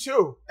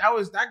 2-2.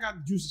 That got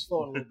the juices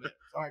flowing a little bit.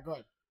 All right, go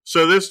ahead.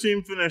 So this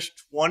team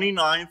finished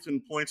 29th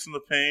in points in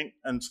the paint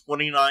and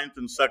 29th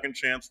in second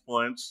chance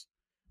points.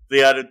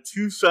 They added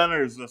 2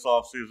 centers this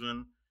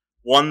offseason,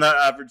 one that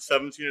averaged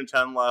 17 and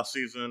 10 last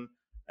season,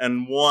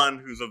 and one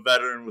who's a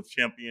veteran with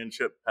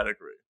championship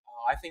pedigree.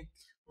 I think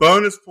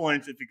bonus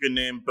points if you can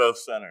name both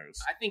centers.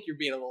 I think you're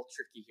being a little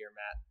tricky here,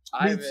 Matt.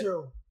 Me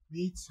too.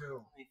 Me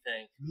too.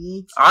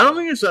 I don't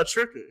think it's that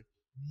tricky.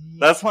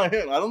 That's my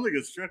hint. I don't think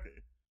it's tricky.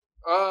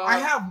 I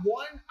have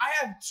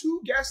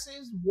 2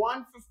 guesses.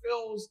 One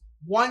fulfills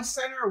one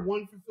center,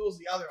 one fulfills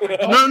the other.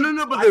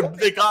 No, but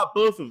they got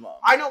both of them.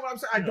 I know what I'm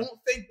saying. I don't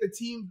think the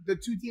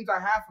 2 teams I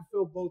have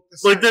fulfill both the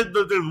like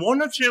the one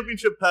with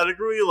championship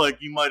pedigree.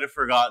 Like you might have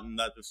forgotten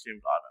that this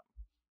team got him.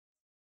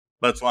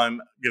 That's why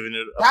I'm giving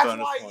it a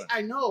bonus point.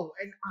 I know,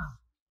 and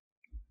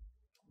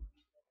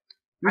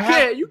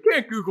you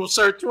can't Google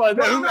search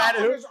one. I'm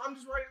just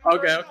writing.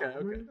 Okay.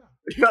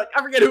 You're like,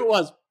 I forget who it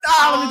was.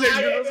 Let me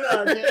take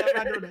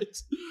Google.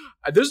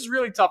 This is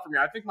really tough for me.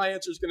 I think my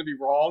answer is going to be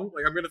wrong.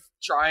 Like I'm going to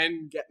try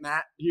and get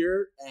Matt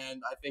here,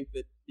 and I think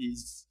that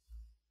he's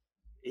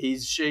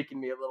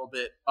shaking me a little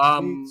bit.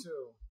 Me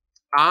too.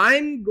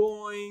 I'm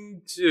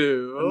going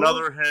to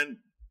another hint.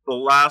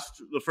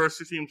 The first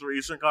 2 teams were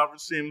Eastern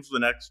Conference teams. The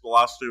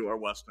last 2 are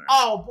Western.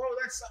 Oh, bro,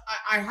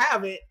 I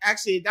have it.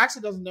 Actually, it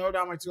actually doesn't narrow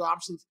down my 2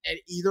 options at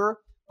either.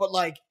 But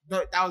like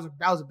that was a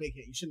big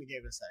hit. You shouldn't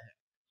have gave us that hit.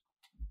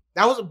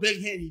 That was a big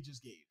hit he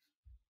just gave.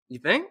 You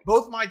think?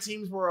 Both my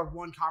teams were of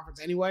one conference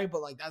anyway, but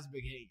like that's a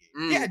big hit he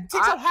gave. Yeah, it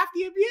takes up half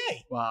the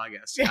NBA. Well, I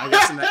guess in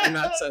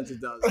that sense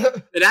it does.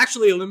 It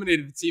actually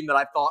eliminated the team that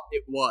I thought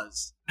it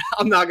was.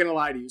 I'm not gonna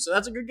lie to you. So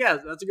that's a good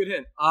guess. That's a good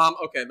hint.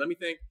 Okay, let me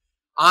think.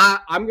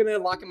 I'm gonna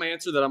lock in my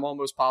answer that I'm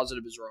almost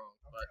positive is wrong,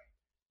 but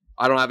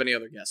I don't have any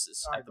other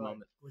guesses at the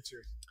moment. What's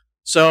yours?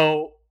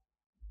 So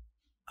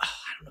I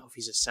don't know if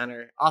he's a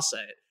center. I'll say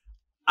it.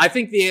 I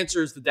think the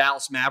answer is the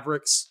Dallas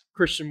Mavericks.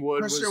 Christian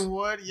Wood,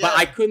 yeah. But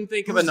I couldn't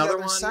think of another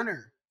one.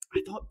 Center?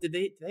 I thought did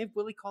they have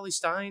Willie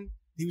Cauley-Stein?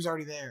 He was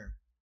already there.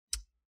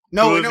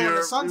 No,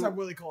 the Suns have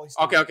Willie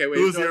Cauley-Stein. Okay, wait.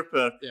 Who was your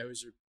pick? Yeah, it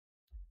was your.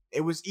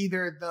 It was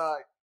either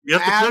the. You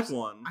have Mavs, to pick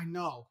one. I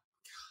know.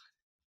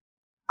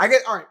 I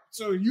get all right.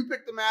 So you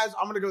pick the Mavs.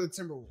 I'm gonna go the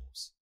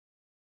Timberwolves.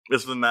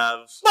 It's the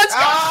Mavs. Let's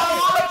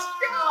go! Let's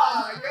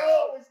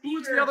go!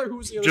 Who's the other?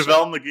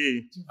 JaVale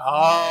McGee.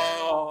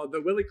 Oh,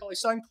 the Willie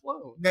Cauley-Stein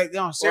clone.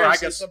 No, seriously, I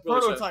guess the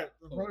prototype.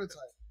 The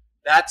prototype.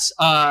 That's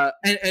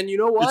and you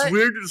know what? It's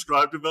weird to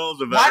describe JaVale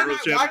as a veteran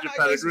with championship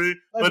pedigree,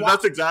 but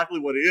that's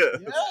exactly what he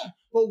is. Yeah,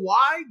 but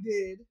why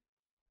did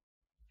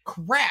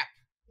crap?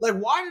 Like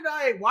why did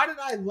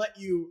I let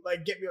you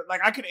like get me like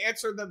I could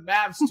answer the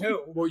Mavs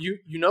too? Well, you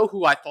know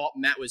who I thought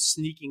Matt was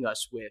sneaking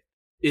us with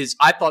is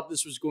I thought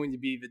this was going to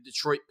be the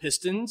Detroit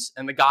Pistons,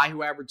 and the guy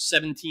who averaged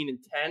 17 and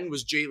 10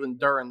 was Jalen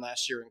Duren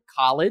last year in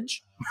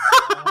college.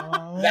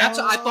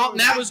 I thought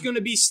Matt was going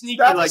to be sneaky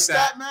like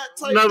that.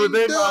 No, but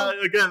they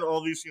again,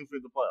 all these teams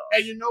made the playoffs.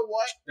 And you know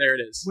what? There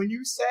it is. When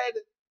you said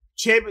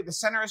the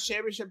center has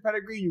championship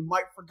pedigree, you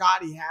might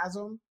forgot he has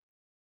them.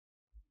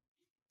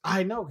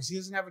 I know because he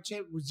doesn't have a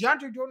champ. Was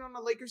DeAndre Jordan on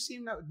the Lakers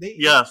team? No,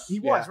 yes, he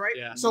was right.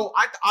 Yeah. So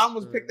I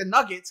almost picked the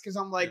Nuggets because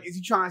I'm like, is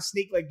he trying to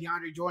sneak like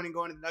DeAndre Jordan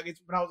going to the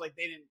Nuggets? But I was like,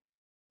 they didn't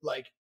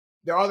like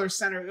their other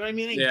center. You know what I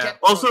mean? Yeah.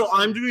 Also,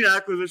 I'm doing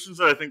acquisitions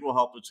that I think will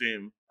help the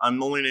team.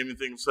 I'm only naming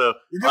things. So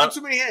you're giving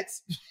too many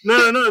hits.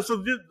 No.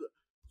 So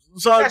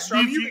That's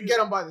true. You can get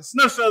them by the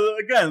No,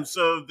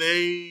 so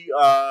they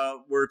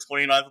were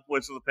 29th in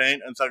points in the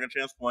paint and second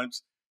chance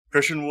points.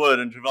 Christian Wood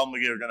and JaVale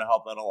McGee are going to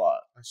help that a lot.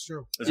 That's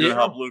true. It's going to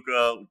help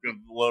Luka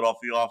load off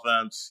the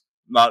offense,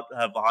 not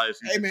have the highest.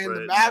 Hey man,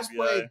 the Mavs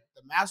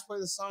play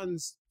the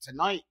Suns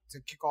tonight to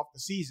kick off the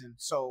season.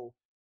 So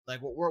like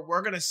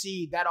we're going to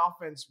see that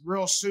offense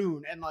real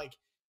soon, and like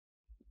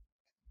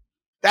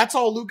that's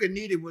all Luka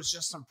needed was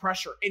just some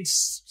pressure in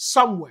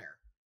somewhere.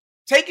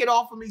 Take it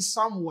off of me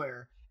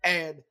somewhere,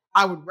 and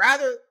I would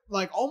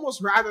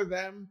almost rather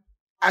them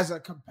as a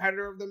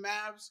competitor of the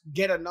Mavs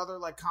get another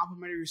like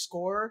complimentary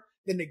scorer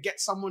than to get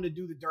someone to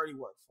do the dirty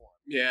work for him.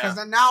 Yeah. Because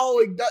then now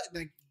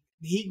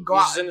he can go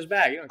out. He's in his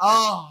bag.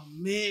 Oh,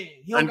 man.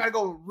 He don't got to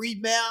go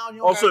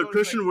rebound. Also,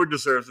 Christian Wood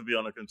deserves to be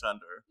on a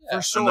contender. Yeah.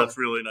 For sure. And that's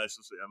really nice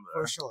to see him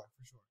there. For sure.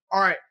 All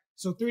right.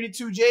 So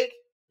 3-2, Jake?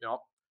 Yep.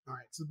 All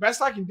right. So the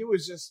best I can do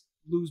is just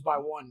lose by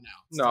one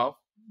now. No.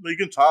 But you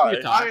can tie.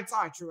 I can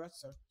tie. True.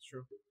 That's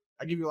true.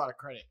 I give you a lot of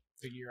credit.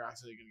 Thinking you're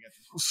actually going to get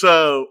this.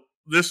 So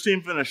this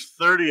team finished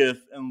 30th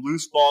in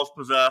loose balls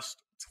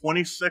possessed,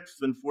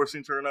 26th in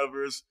forcing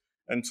turnovers,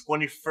 and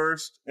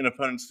 21st in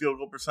opponent's field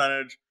goal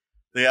percentage.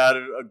 They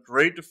added a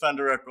great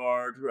defender at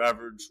guard who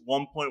averaged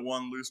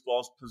 1.1 loose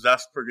balls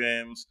possessed per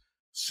game,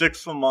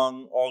 6th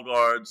among all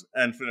guards,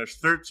 and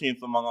finished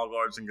 13th among all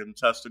guards in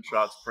contested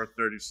shots per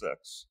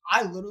 36.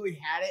 I literally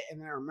had it, and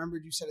then I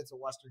remembered you said it's a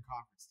Western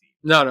Conference team.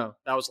 No.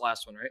 That was the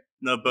last one, right?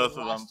 No, both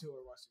of them.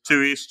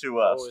 Two East, two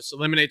West. Oh, it's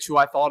eliminate two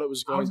I thought it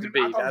was going to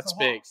be. That's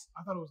big.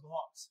 I thought it was the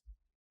Hawks.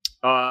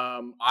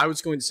 I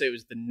was going to say it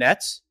was the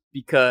Nets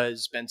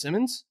because Ben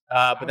Simmons,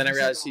 but then I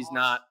realized he's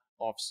not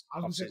off. I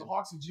was going to say the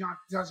Hawks and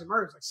Johnson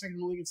Murray is like second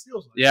in the league in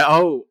steals. Yeah.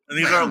 Oh, and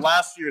these are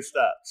last year's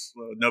stats.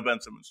 No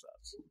Ben Simmons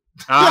stats.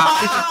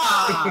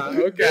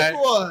 Okay.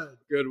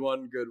 Good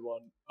one.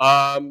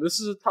 This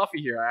is a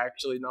toughie here.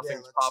 Actually,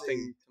 nothing's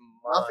popping to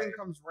mind. Nothing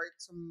comes right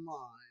to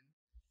mind.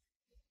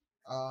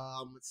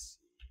 Let's see.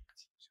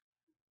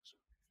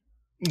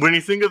 When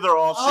you think of their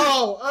all season.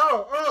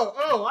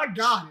 I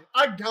got it.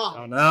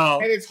 Oh, no.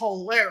 And it's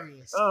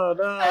hilarious. Oh,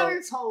 no. And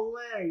it's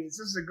hilarious.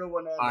 This is a good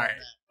one. All right.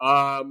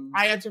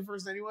 I answer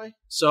first anyway?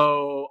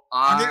 So,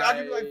 I'll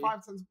give you like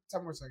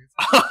 10 more seconds.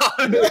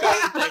 Thank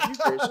you,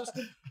 gracious.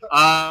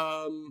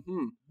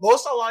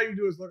 Most I'll allow you to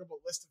do is look up a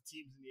list of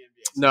teams in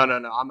the NBA.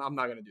 No. I'm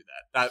not going to do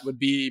that. That would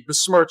be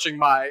besmirching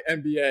my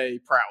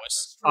NBA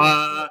prowess.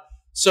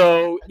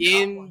 So,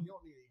 in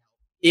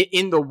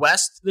the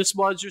West, this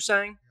was, you're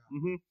saying? Yeah.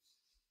 Mm-hmm.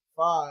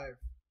 5,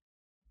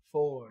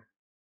 4,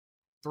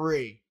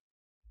 3,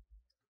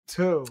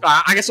 2.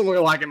 I guess I'm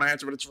looking like my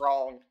answer, but it's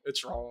wrong.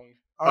 It's wrong.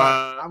 All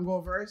right, I'm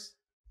going first.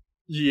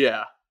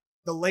 Yeah.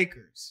 The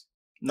Lakers.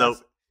 Nope.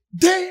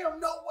 Damn,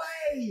 no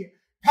way.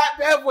 Pat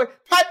Bev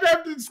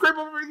didn't scrape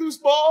over every loose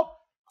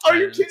ball. Are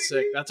you kidding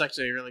me? That's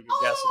actually a really good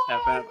guess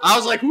at Pat Bev. I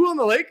was like, who on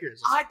the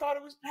Lakers? I thought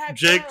it was Pat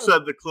Jake Bev.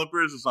 said the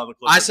Clippers. It's not the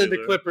Clippers. I said either.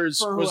 the Clippers.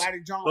 For who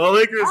added John the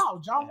Lakers.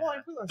 Wow, John Wall.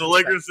 The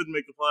Lakers didn't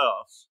make the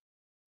playoffs.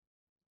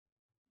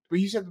 But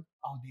you said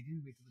they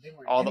didn't make it. They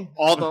weren't all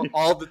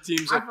the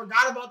teams. I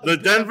forgot about the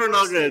Denver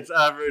Nuggets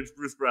averaged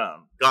Bruce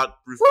Brown. Got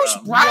Bruce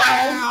Brown.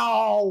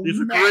 Wow, He's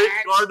a Matt. great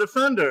guard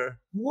defender.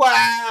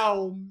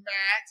 Wow,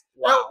 Matt.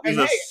 Wow. He's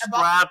a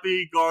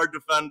scrappy guard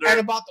defender. And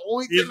about the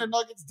only thing the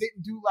Nuggets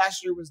didn't do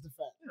last year was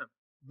defend. Yeah.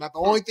 About the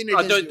only thing they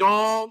didn't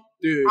do.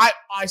 Dude.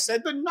 I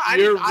said the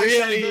Nuggets.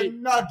 Really, the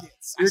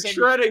Nuggets. You're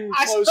treading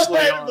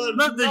closely on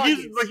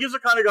he's the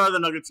kind of guy the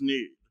Nuggets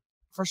need.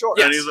 For sure.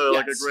 And he's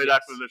a great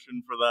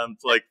acquisition for them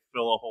to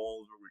fill a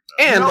hole or weakness.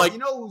 And you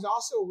know who's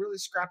also a really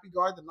scrappy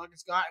guard the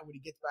Nuggets got, and when he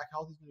gets back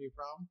healthy, he's gonna be a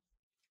problem.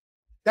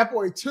 That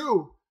boy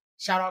too.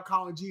 Shout out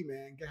Colin G,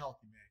 man. Get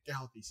healthy, man. Get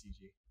healthy,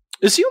 CG.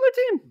 Is he on their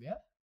team?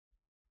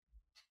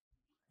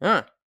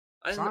 Yeah.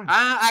 I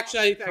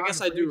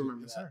guess I do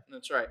remember that. Sir.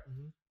 That's right.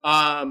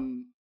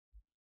 Mm-hmm.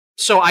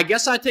 So I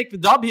guess I take the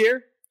dub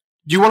here.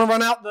 Do you want to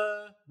run out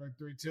the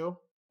 3-2?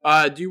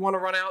 Do you want to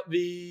run out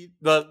the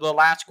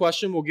last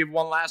question? We'll give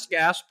one last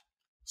gasp.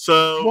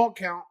 So won't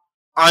count.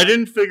 I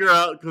didn't figure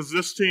out because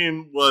this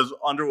team was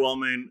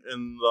underwhelming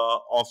in the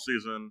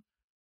offseason,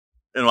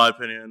 in my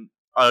opinion.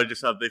 I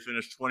just have they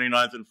finished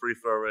 29th in free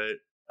throw rate,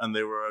 and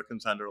they were a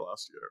contender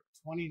last year.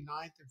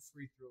 29th in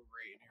free throw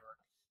rate.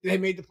 They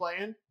made the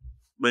play-in?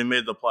 They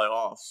made the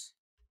playoffs.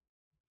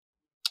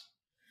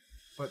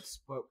 But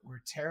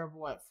we're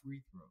terrible at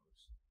free throws.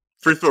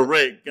 Free throw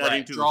rate,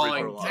 getting to the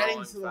free throw line.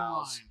 Getting to the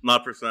line.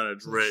 Not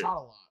percentage, rate. Shot a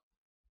lot.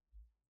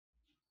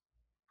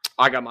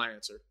 I got my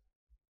answer.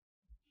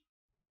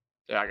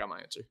 Yeah, I got my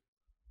answer.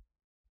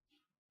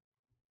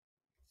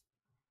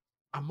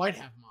 I might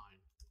have mine.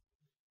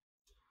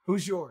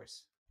 Who's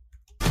yours?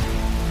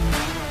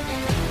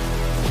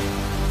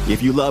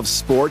 If you love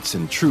sports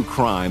and true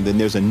crime, then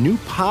there's a new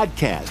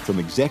podcast from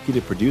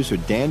executive producer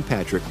Dan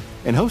Patrick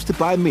and hosted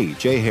by me,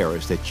 Jay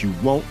Harris, that you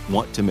won't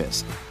want to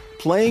miss.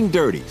 Playing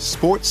Dirty: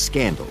 Sports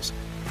Scandals.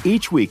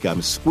 Each week,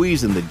 I'm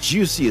squeezing the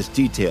juiciest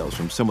details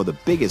from some of the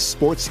biggest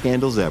sports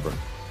scandals ever.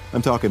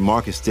 I'm talking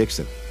Marcus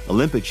Dixon,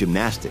 Olympic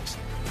gymnastics,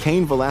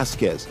 Cain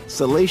Velasquez,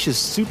 salacious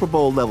Super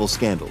Bowl-level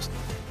scandals.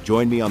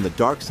 Join me on the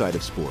dark side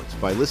of sports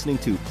by listening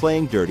to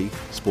Playing Dirty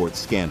Sports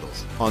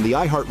Scandals on the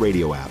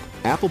iHeartRadio app,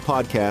 Apple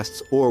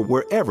Podcasts, or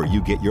wherever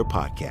you get your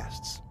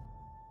podcasts.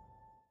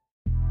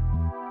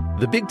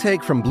 The Big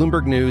Take from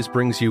Bloomberg News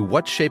brings you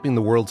what's shaping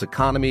the world's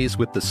economies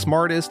with the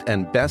smartest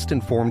and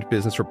best-informed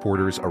business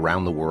reporters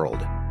around the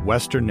world.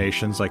 Western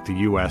nations like the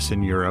U.S.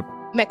 and Europe.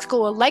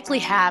 Mexico will likely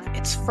have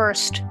its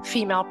first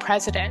female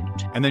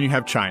president. And then you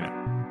have China.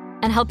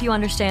 And help you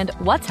understand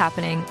what's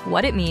happening,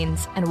 what it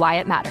means, and why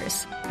it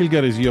matters. He'll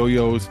get his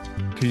yo-yos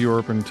to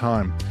Europe in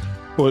time.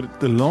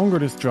 But the longer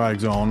this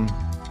drags on,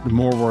 the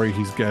more worry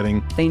he's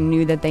getting. They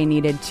knew that they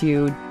needed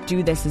to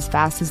do this as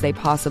fast as they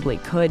possibly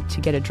could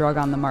to get a drug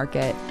on the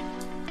market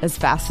as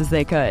fast as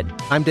they could.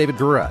 I'm David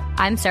Gura.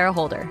 I'm Sarah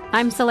Holder.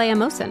 I'm Saleha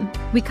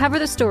Mohsin. We cover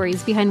the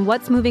stories behind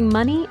what's moving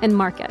money and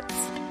markets.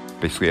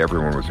 Basically,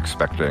 everyone was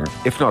expecting,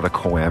 if not a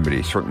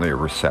calamity, certainly a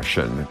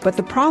recession. But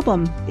the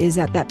problem is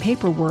that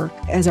paperwork,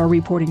 as our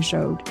reporting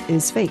showed,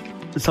 is fake.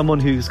 As someone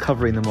who's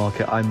covering the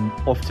market, I'm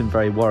often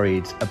very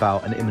worried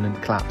about an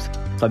imminent collapse.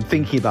 So I'm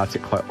thinking about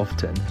it quite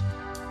often.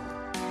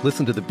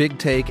 Listen to The Big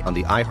Take on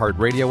the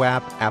iHeartRadio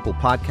app, Apple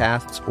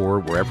Podcasts,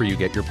 or wherever you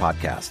get your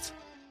podcasts.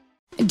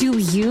 Do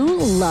you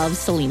love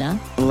Selena?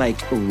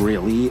 Like,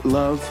 really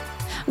love?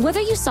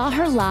 Whether you saw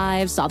her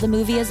live, saw the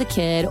movie as a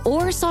kid,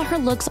 or saw her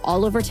looks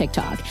all over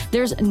TikTok,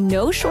 there's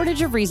no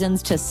shortage of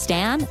reasons to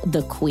stan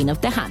the Queen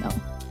of Tejano.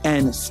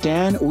 And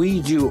Stan,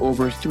 we do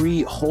over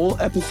 3 whole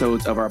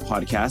episodes of our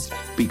podcast,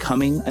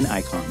 Becoming an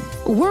Icon.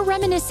 We're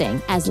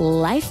reminiscing as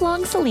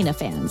lifelong Selena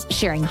fans,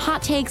 sharing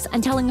hot takes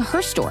and telling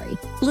her story.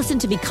 Listen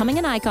to Becoming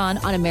an Icon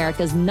on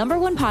America's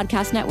 #1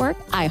 podcast network,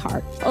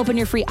 iHeart. Open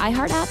your free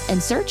iHeart app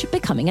and search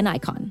Becoming an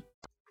Icon.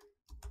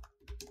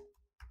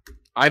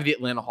 I have the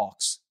Atlanta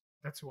Hawks.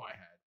 That's who I had.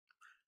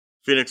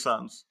 Phoenix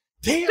Suns.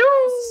 Damn,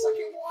 the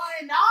second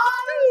one. No.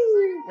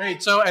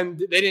 Wait, so and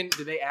did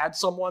they add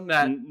someone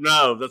that?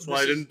 No, that's why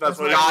I didn't. That's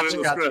why I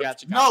didn't.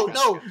 Gotcha.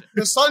 No.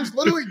 The Suns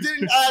literally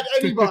didn't add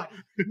anybody.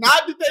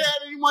 Not that they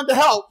had anyone to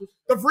help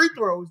the free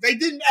throws. They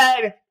didn't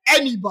add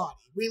anybody.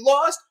 We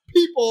lost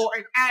people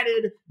and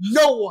added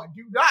no one.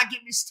 Do not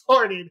get me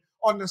started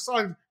on the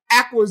Suns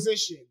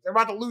acquisition. They're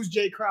about to lose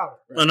Jay Crowder.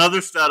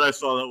 Another stat I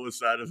saw that was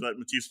sad is that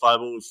Matisse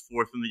Thybulle was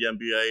 4th in the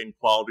NBA in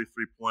quality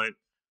 3-point,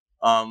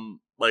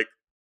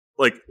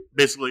 like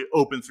basically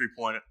open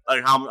 3-point.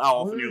 Like how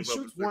often he was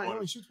open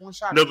 3-point. He shoots one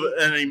shot. No,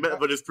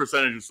 but his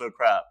percentage is so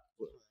crap.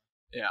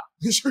 Yeah,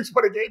 he shoots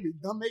what a game. He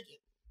doesn't make it.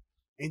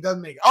 He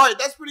doesn't make it. All right,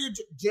 that's pretty good.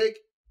 Jake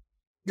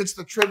gets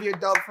the trivia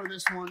dub for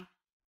this one.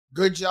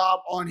 Good job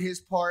on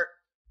his part.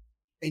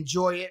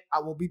 Enjoy it. I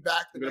will be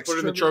back. I'm gonna put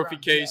it in the trophy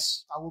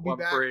case. I will be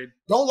back.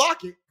 Don't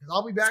lock it, because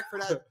I'll be back for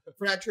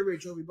that trivia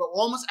trophy. But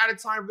we're almost out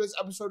of time for this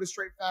episode of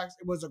Straight Facts.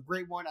 It was a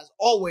great one, as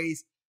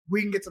always.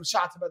 We can get some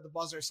shots up at the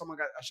buzzer. Someone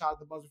got a shot at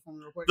the buzzer for me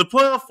real quick. The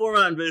playoff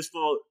format in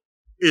baseball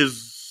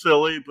is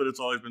silly, but it's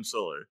always been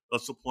silly.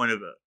 That's the point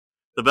of it.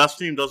 The best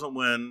team doesn't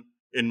win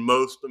in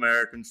most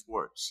American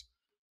sports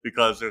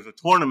because there's a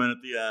tournament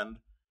at the end.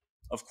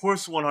 Of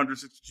course,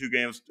 162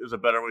 games is a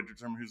better way to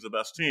determine who's the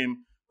best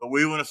team, but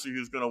we want to see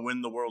who's going to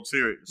win the World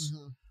Series.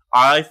 Mm-hmm.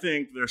 I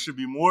think there should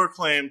be more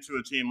claim to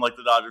a team like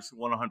the Dodgers who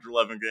won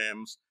 111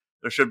 games.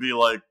 There should be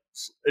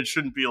it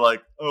shouldn't be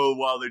like, oh,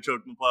 wow, they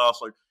choked in the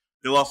playoffs. Like,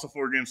 they lost a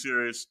 4-game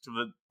series to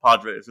the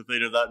Padres. If they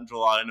did that in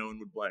July, no one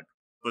would blink.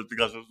 But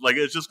because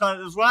it's just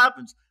kind of is what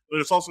happens. But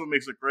it's also what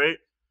makes it great.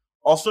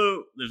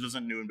 Also, this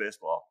isn't new in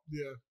baseball.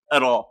 Yeah.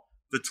 At all.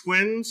 The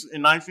Twins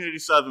in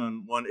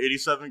 1987 won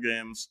 87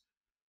 games.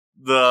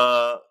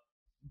 The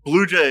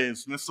Blue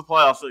Jays missed the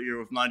playoffs that year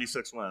with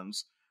 96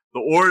 wins.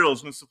 The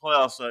Orioles missed the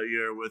playoffs that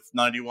year with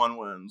 91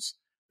 wins.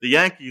 The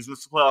Yankees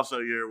missed the playoffs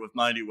that year with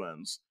 90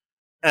 wins.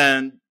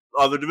 And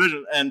other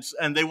division.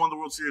 And they won the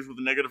World Series with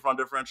a negative run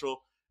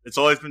differential. It's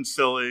always been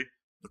silly.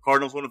 The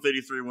Cardinals won with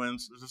 83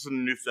 wins. This isn't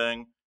a new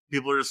thing.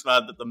 People are just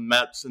mad that the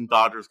Mets and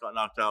Dodgers got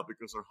knocked out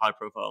because they're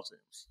high-profile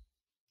teams.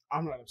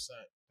 I'm not upset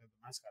that the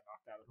Mets got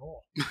knocked out at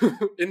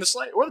all. In the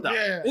slight or the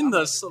yeah, in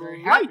the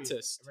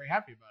slightest. I'm very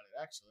happy about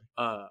it, actually.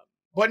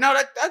 But no,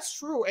 that's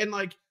true. And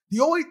I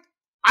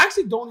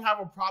actually don't have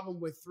a problem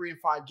with 3 and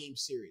 5 game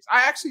series.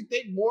 I actually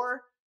think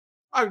more.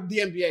 The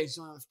NBA is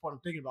the only sport I'm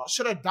thinking about.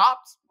 Should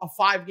adopt a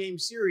 5-game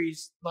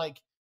series.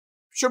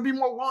 Should be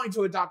more willing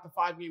to adopt a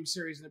 5-game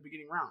series in the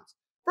beginning rounds.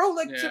 Bro,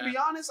 to be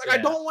honest, I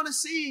don't want to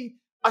see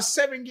a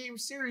 7-game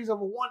series of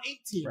a 1-8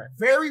 team. Right.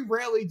 Very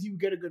rarely do you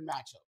get a good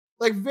matchup.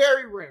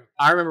 Very rarely.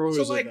 I remember when it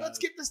was let's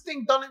get this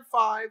thing done in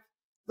 5.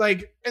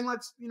 And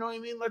let's, you know what I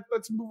mean?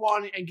 Let's move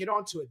on and get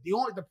onto it.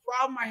 The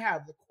problem I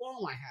have, the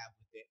qualm I have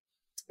with it,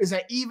 is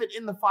that even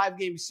in the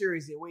 5-game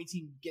series, the away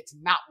team gets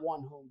not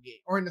one home game.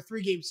 Or in the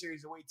 3-game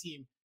series, the away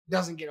team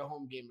doesn't get a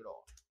home game at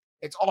all.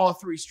 It's all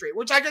 3 straight,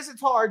 which I guess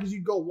it's hard because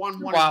you go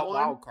 1-1-1.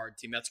 Wild card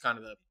team. That's kind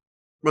of the.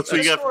 That's what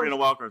you get for being a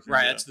wild card team.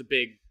 Right. Yeah. That's the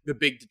big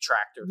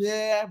detractor.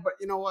 Yeah, but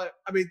you know what?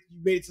 I mean,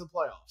 you made it to the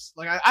playoffs.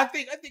 I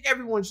think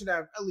everyone should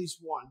have at least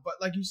one. But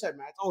like you said,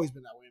 man, it's always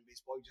been that way in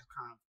baseball. You just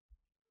kind of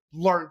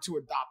learn to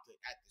adopt it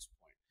at this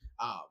point.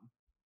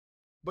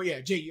 But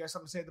yeah, Jake, you got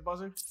something to say at the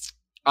buzzer?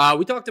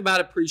 We talked about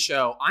it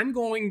pre-show. I'm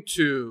going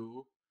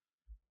to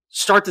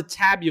start to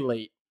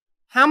tabulate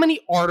how many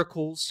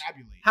articles,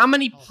 how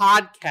many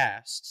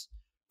podcasts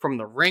from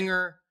The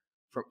Ringer,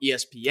 from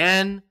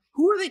ESPN,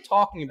 who are they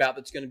talking about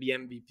that's going to be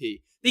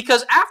MVP?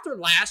 Because after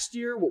last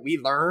year, what we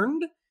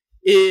learned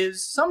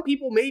is some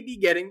people may be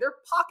getting their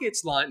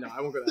pockets lined. No,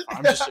 I won't go that far.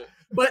 I'm just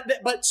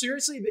but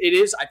seriously, it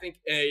is, I think,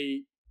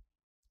 a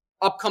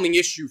upcoming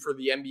issue for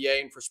the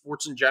NBA and for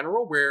sports in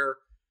general, where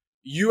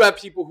you have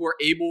people who are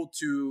able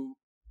to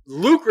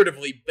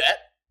lucratively bet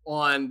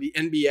on the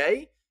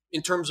NBA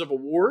in terms of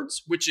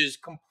awards, which is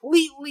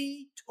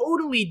completely,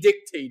 totally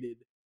dictated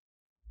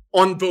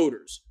on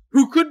voters,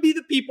 who could be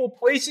the people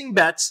placing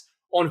bets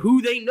on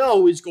who they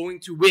know is going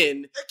to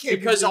win,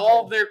 because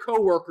all of their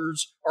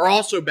coworkers are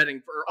also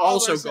betting for,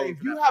 also going.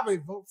 If you have a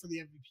vote for the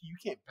MVP, you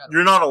can't bet.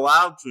 You're not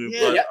allowed to,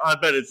 but I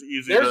bet it's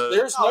easy to.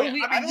 There's no. I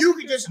mean, you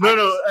could just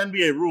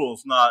NBA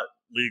rules, not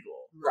legal.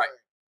 Right.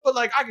 But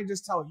like, I can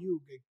just tell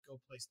you, go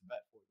place the bet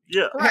for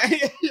you.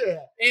 Yeah.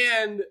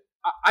 Yeah. And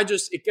I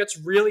just, it gets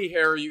really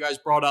hairy. You guys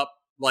brought up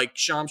like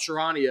Shams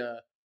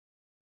Charania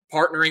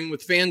partnering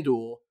with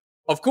FanDuel.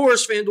 Of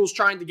course, FanDuel's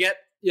trying to get,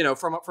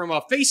 from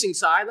a facing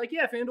side, like,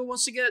 yeah, FanDuel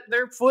wants to get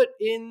their foot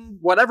in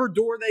whatever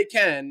door they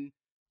can,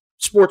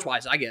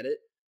 sports-wise, I get it.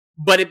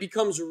 But it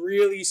becomes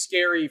really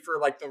scary for,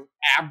 like, the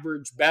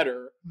average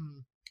bettor.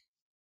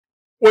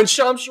 When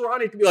Shams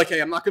Charania can be like, hey,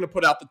 I'm not going to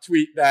put out the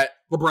tweet that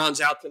LeBron's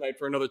out tonight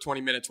for another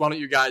 20 minutes. Why don't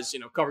you guys,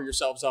 cover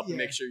yourselves up and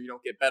make sure you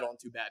don't get bet on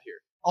too bad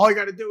here. All you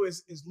got to do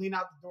is lean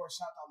out the door,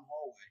 shut down the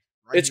hallway.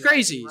 Right? It's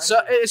crazy. Right?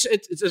 So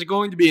it's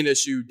going to be an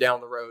issue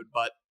down the road,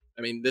 but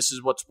I mean, this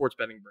is what sports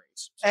betting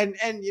brings.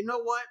 And you know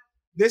what?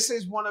 This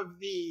is one of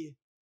the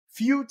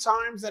few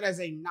times that as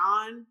a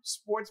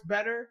non-sports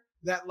bettor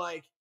that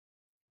like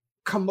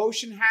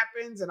commotion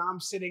happens and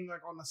I'm sitting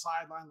like on the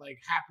sideline like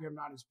happy I'm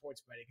not in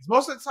sports betting. Because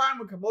most of the time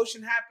when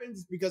commotion happens,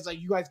 it's because like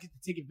you guys get to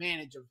take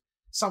advantage of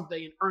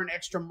something and earn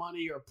extra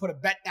money or put a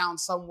bet down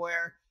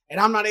somewhere. And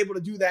I'm not able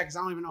to do that because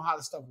I don't even know how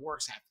this stuff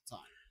works half the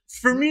time.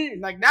 For me,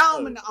 like now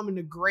I'm in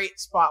a great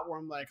spot where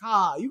I'm like,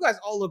 you guys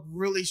all look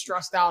really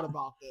stressed out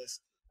about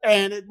this.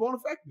 And it won't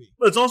affect me.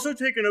 It's also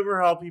taken over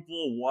how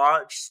people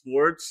watch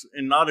sports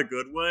in not a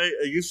good way.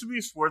 It used to be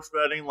sports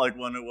betting, like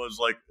when it was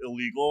like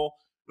illegal,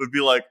 it would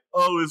be like,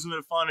 oh, isn't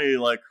it funny?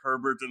 Like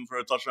Herbert didn't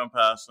throw a touchdown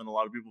pass, and a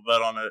lot of people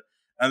bet on it.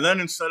 And then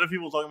instead of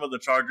people talking about the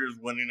Chargers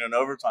winning in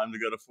overtime to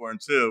go to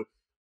 4-2,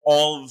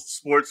 all of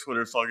sports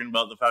Twitter is talking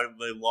about the fact that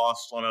they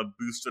lost on a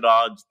boosted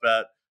odds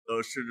bet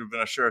that should have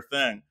been a sure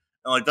thing.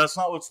 And like that's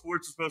not what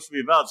sports is supposed to be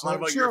about. It's not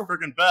about your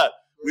freaking bet.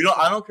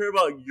 I don't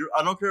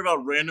care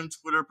about random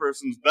Twitter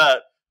person's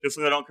bet, just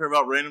like I don't care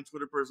about random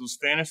Twitter person's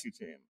fantasy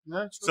team.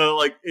 So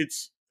like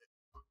it's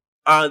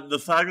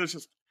the fact that it's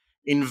just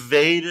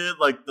invaded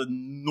like the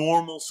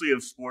normalcy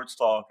of sports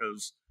talk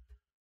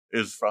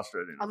is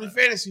frustrating. I mean,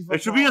 fantasy football.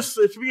 It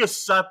should be a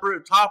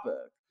separate topic.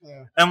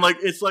 Yeah. And like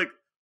it's like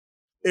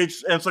a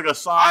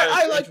side.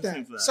 I like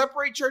that.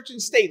 Separate church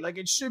and state. Like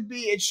it shouldn't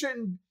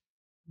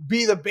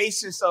be the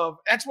basis of.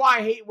 That's why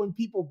I hate when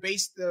people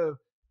base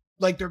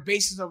their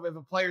basis of if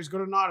a player is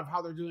good or not of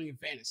how they're doing in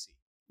fantasy.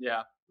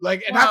 Yeah.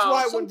 Like, and that's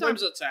why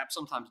sometimes it's apt,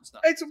 sometimes it's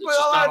not. But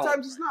a lot of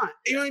times it's not.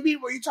 You know what I mean?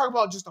 When you talk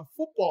about just a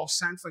football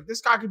sense, like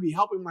this guy could be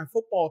helping my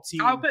football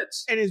team. Kyle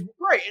Pitts. And his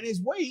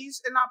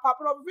ways and not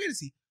popping up in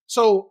fantasy.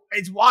 So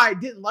it's why I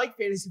didn't like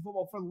fantasy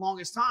football for the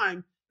longest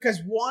time. Because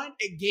one,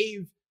 it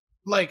gave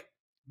like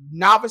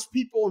novice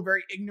people and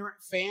very ignorant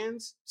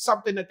fans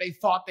something that they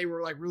thought they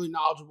were like really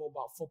knowledgeable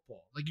about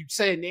football. Like you'd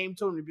say a name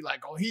to them and you'd be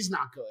like, oh, he's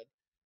not good.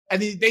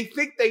 And they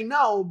think they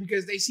know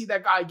because they see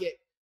that guy get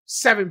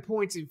 7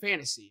 points in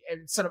fantasy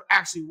instead of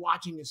actually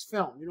watching his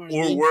film. You know what I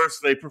mean? Or worse,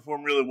 they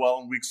perform really well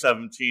in week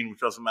 17, which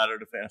doesn't matter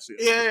to fantasy.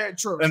 Yeah,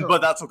 true.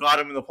 But that's what got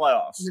him in the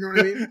playoffs. You know what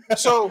I mean?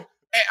 So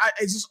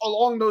it's just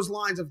along those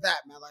lines of that,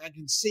 man. Like I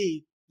can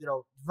see,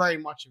 very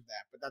much of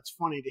that. But that's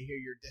funny to hear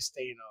your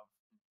disdain of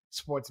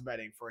sports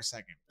betting for a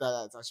second.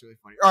 That's actually really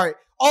funny. All right.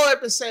 All I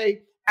have to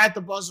say at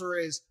the buzzer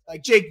is,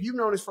 like, Jake, you've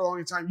known this for a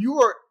long time. You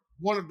were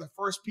one of the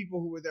first people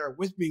who were there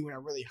with me when I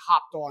really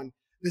hopped on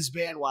this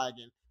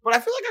bandwagon. But I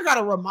feel like I got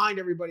to remind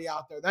everybody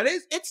out there that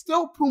it's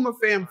still Puma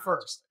fam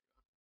first.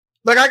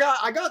 Like I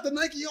got the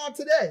Nike on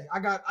today. I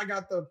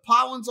got the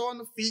Pollens on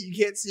the feet.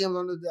 You can't see them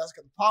on the desk.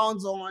 I got the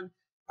Pollens on.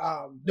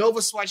 Nova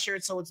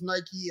sweatshirt, so it's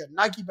Nike. A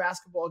Nike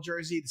basketball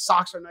jersey. The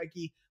socks are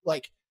Nike.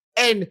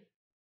 And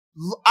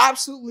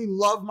absolutely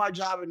love my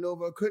job at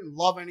Nova. Couldn't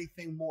love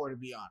anything more, to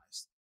be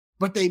honest.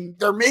 But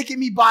they're making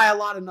me buy a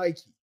lot of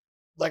Nike.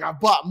 Like, I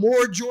bought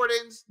more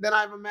Jordans than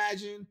I've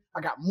imagined.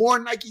 I got more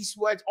Nike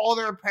sweats. All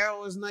their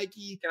apparel is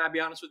Nike. Can I be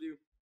honest with you?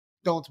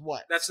 Don't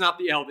what? That's not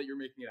the L that you're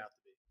making it out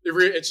to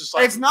be. It's just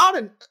like... It's not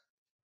an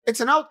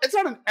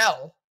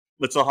L.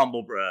 It's a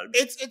humble brag.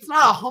 It's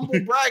not a humble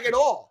brag at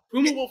all.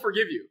 Puma will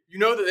forgive you. You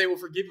know that they will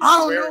forgive you. I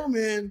don't know,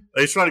 man.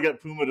 He's trying to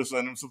get Puma to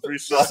send him some free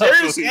stuff.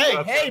 Seriously,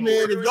 hey,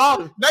 man, if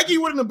y'all Nike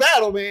win in the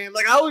battle, man.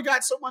 Like I only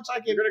got so much I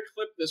can. You're gonna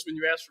clip this when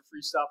you ask for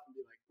free stuff and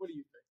be like, "What do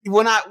you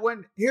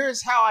think?"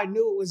 Here's how I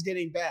knew it was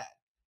getting bad.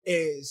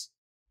 is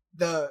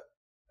the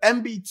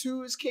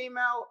MB2s came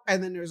out,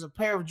 and then there's a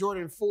pair of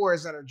Jordan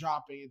 4s that are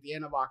dropping at the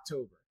end of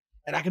October.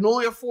 And I can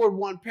only afford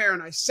one pair.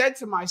 And I said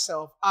to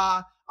myself,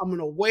 I'm going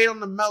to wait on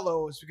the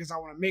Mellows because I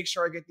want to make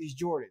sure I get these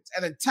Jordans.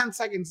 And then 10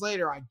 seconds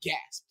later, I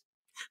gasped.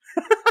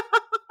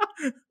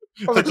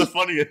 That's a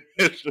funny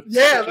admission.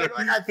 Yeah, like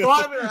I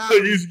thought of it. So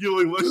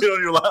you like looking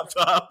on your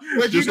laptop.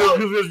 But just like,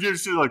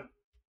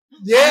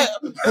 yeah.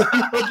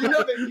 But you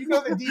know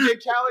the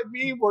DJ Khaled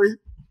meme where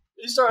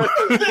he started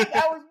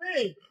that was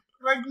me.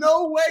 Like,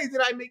 no way did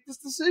I make this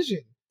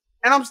decision.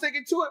 And I'm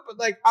sticking to it. But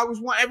like, I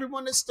want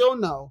everyone to still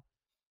know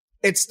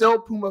it's still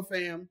Puma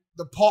fam.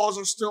 The paws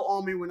are still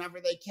on me whenever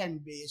they can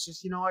be. It's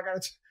just, I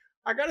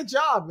got a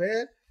job,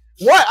 man.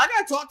 What? I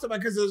got to talk to him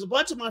because there's a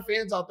bunch of my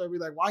fans out there be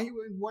like, why he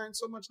wearing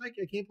so much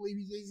Nike? I can't believe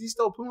he's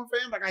still a Puma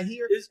fan. Like, I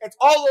hear it's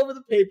all over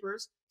the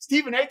papers.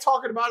 Stephen A.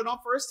 talking about it on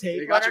First Take.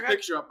 You got your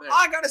picture up there.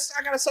 I gotta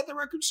set the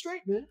record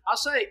straight, man. I'll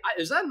say,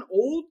 is that an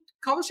old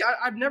color scheme?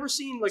 I've never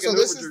seen like an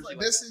this over jersey.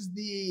 This is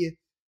the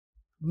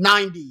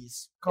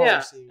 90s color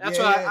scheme. That's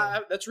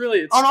what that's really.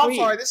 It's I'm clean.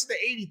 sorry. This is the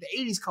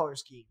 80s color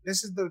scheme.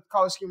 This is the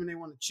color scheme when they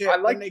want to chip. I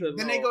like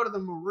then they go to the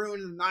maroon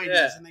in the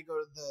 90s, and they go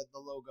to the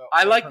logo.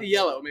 I like the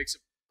yellow. It makes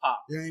it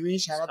pop. You know what I mean?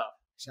 Shout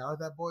out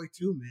that boy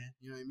too, man.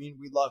 You know what I mean?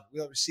 We love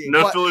to see it.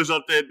 No Phillies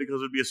update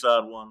because it'd be a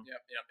sad one. Yep.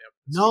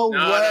 No way.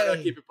 No,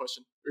 keep it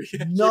pushing.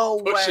 No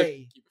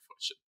way. Keep it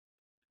pushing.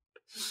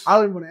 I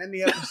don't even want to end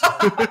the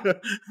episode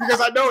because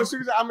I know as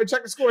soon as I'm gonna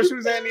check the score, as soon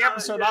as I end the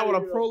episode, I want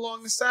to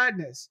prolong the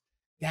sadness.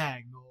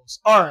 Dang, Knowles.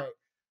 All right.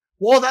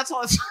 Well, that's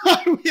all the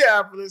time we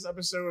have for this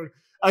episode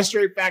of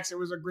Straight Facts. It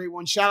was a great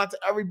one. Shout out to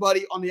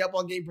everybody on the Up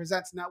On Game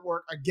Presents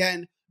Network.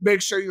 Again,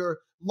 make sure you're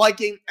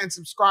liking and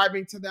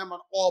subscribing to them on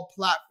all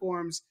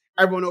platforms.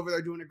 Everyone over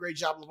there doing a great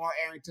job. LeVar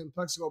Arrington,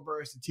 Plexico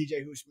Burris, and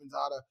TJ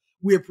Hushmanzada.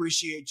 We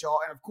appreciate y'all.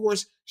 And of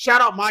course, shout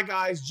out my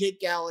guys,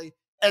 Jake Galley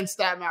and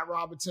Stat Matt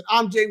Robinson.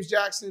 I'm James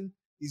Jackson.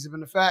 These have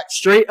been the facts.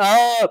 Straight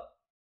up.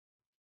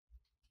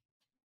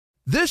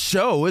 This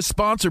show is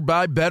sponsored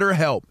by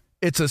BetterHelp.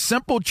 It's a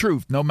simple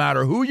truth. No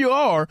matter who you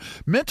are,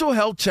 mental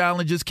health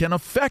challenges can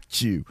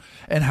affect you,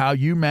 and how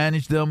you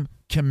manage them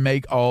can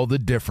make all the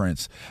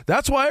difference.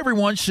 That's why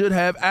everyone should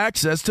have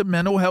access to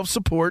mental health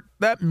support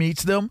that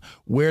meets them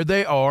where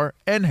they are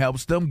and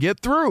helps them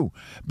get through.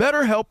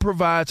 BetterHelp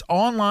provides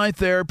online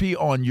therapy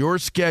on your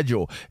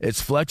schedule.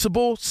 It's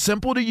flexible,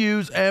 simple to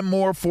use, and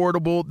more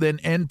affordable than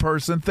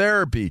in-person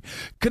therapy.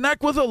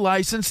 Connect with a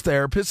licensed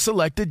therapist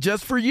selected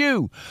just for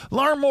you.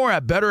 Learn more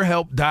at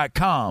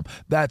BetterHelp.com.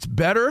 That's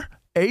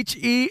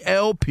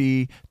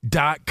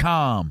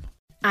BetterHelp.com.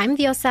 I'm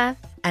Diosa.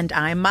 And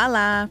I'm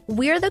Mala.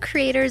 We're the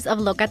creators of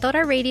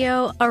Locatora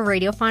Radio, a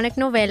radiophonic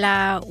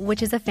novela,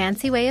 which is a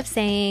fancy way of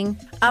saying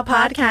a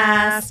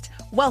podcast.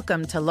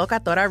 Welcome to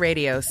Locatora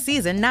Radio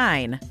Season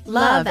 9.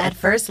 Love at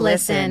First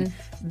Listen.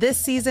 This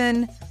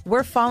season,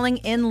 we're falling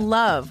in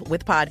love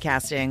with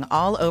podcasting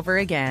all over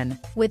again.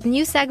 With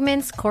new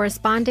segments,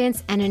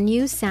 correspondence, and a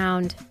new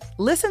sound.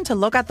 Listen to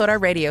Locatora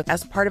Radio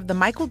as part of the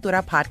My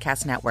Cultura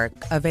Podcast Network,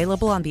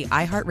 available on the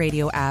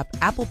iHeartRadio app,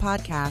 Apple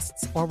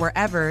Podcasts, or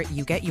wherever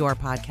you get your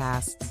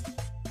podcasts.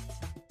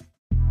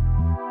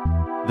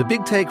 The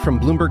Big Take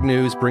from Bloomberg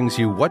News brings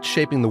you what's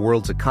shaping the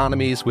world's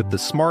economies with the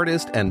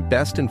smartest and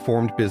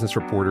best-informed business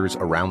reporters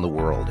around the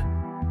world.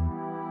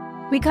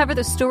 We cover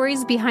the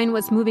stories behind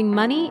what's moving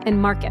money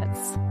and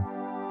markets.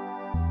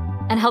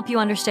 And help you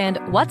understand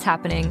what's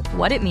happening,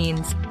 what it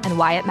means, and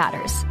why it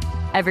matters.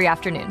 Every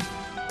afternoon.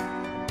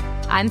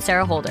 I'm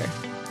Sarah Holder.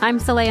 I'm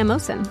Saleha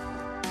Mohsin.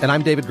 And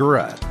I'm David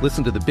Gura.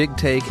 Listen to The Big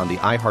Take on the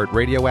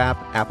iHeartRadio app,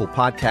 Apple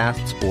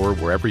Podcasts, or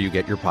wherever you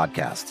get your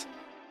podcasts.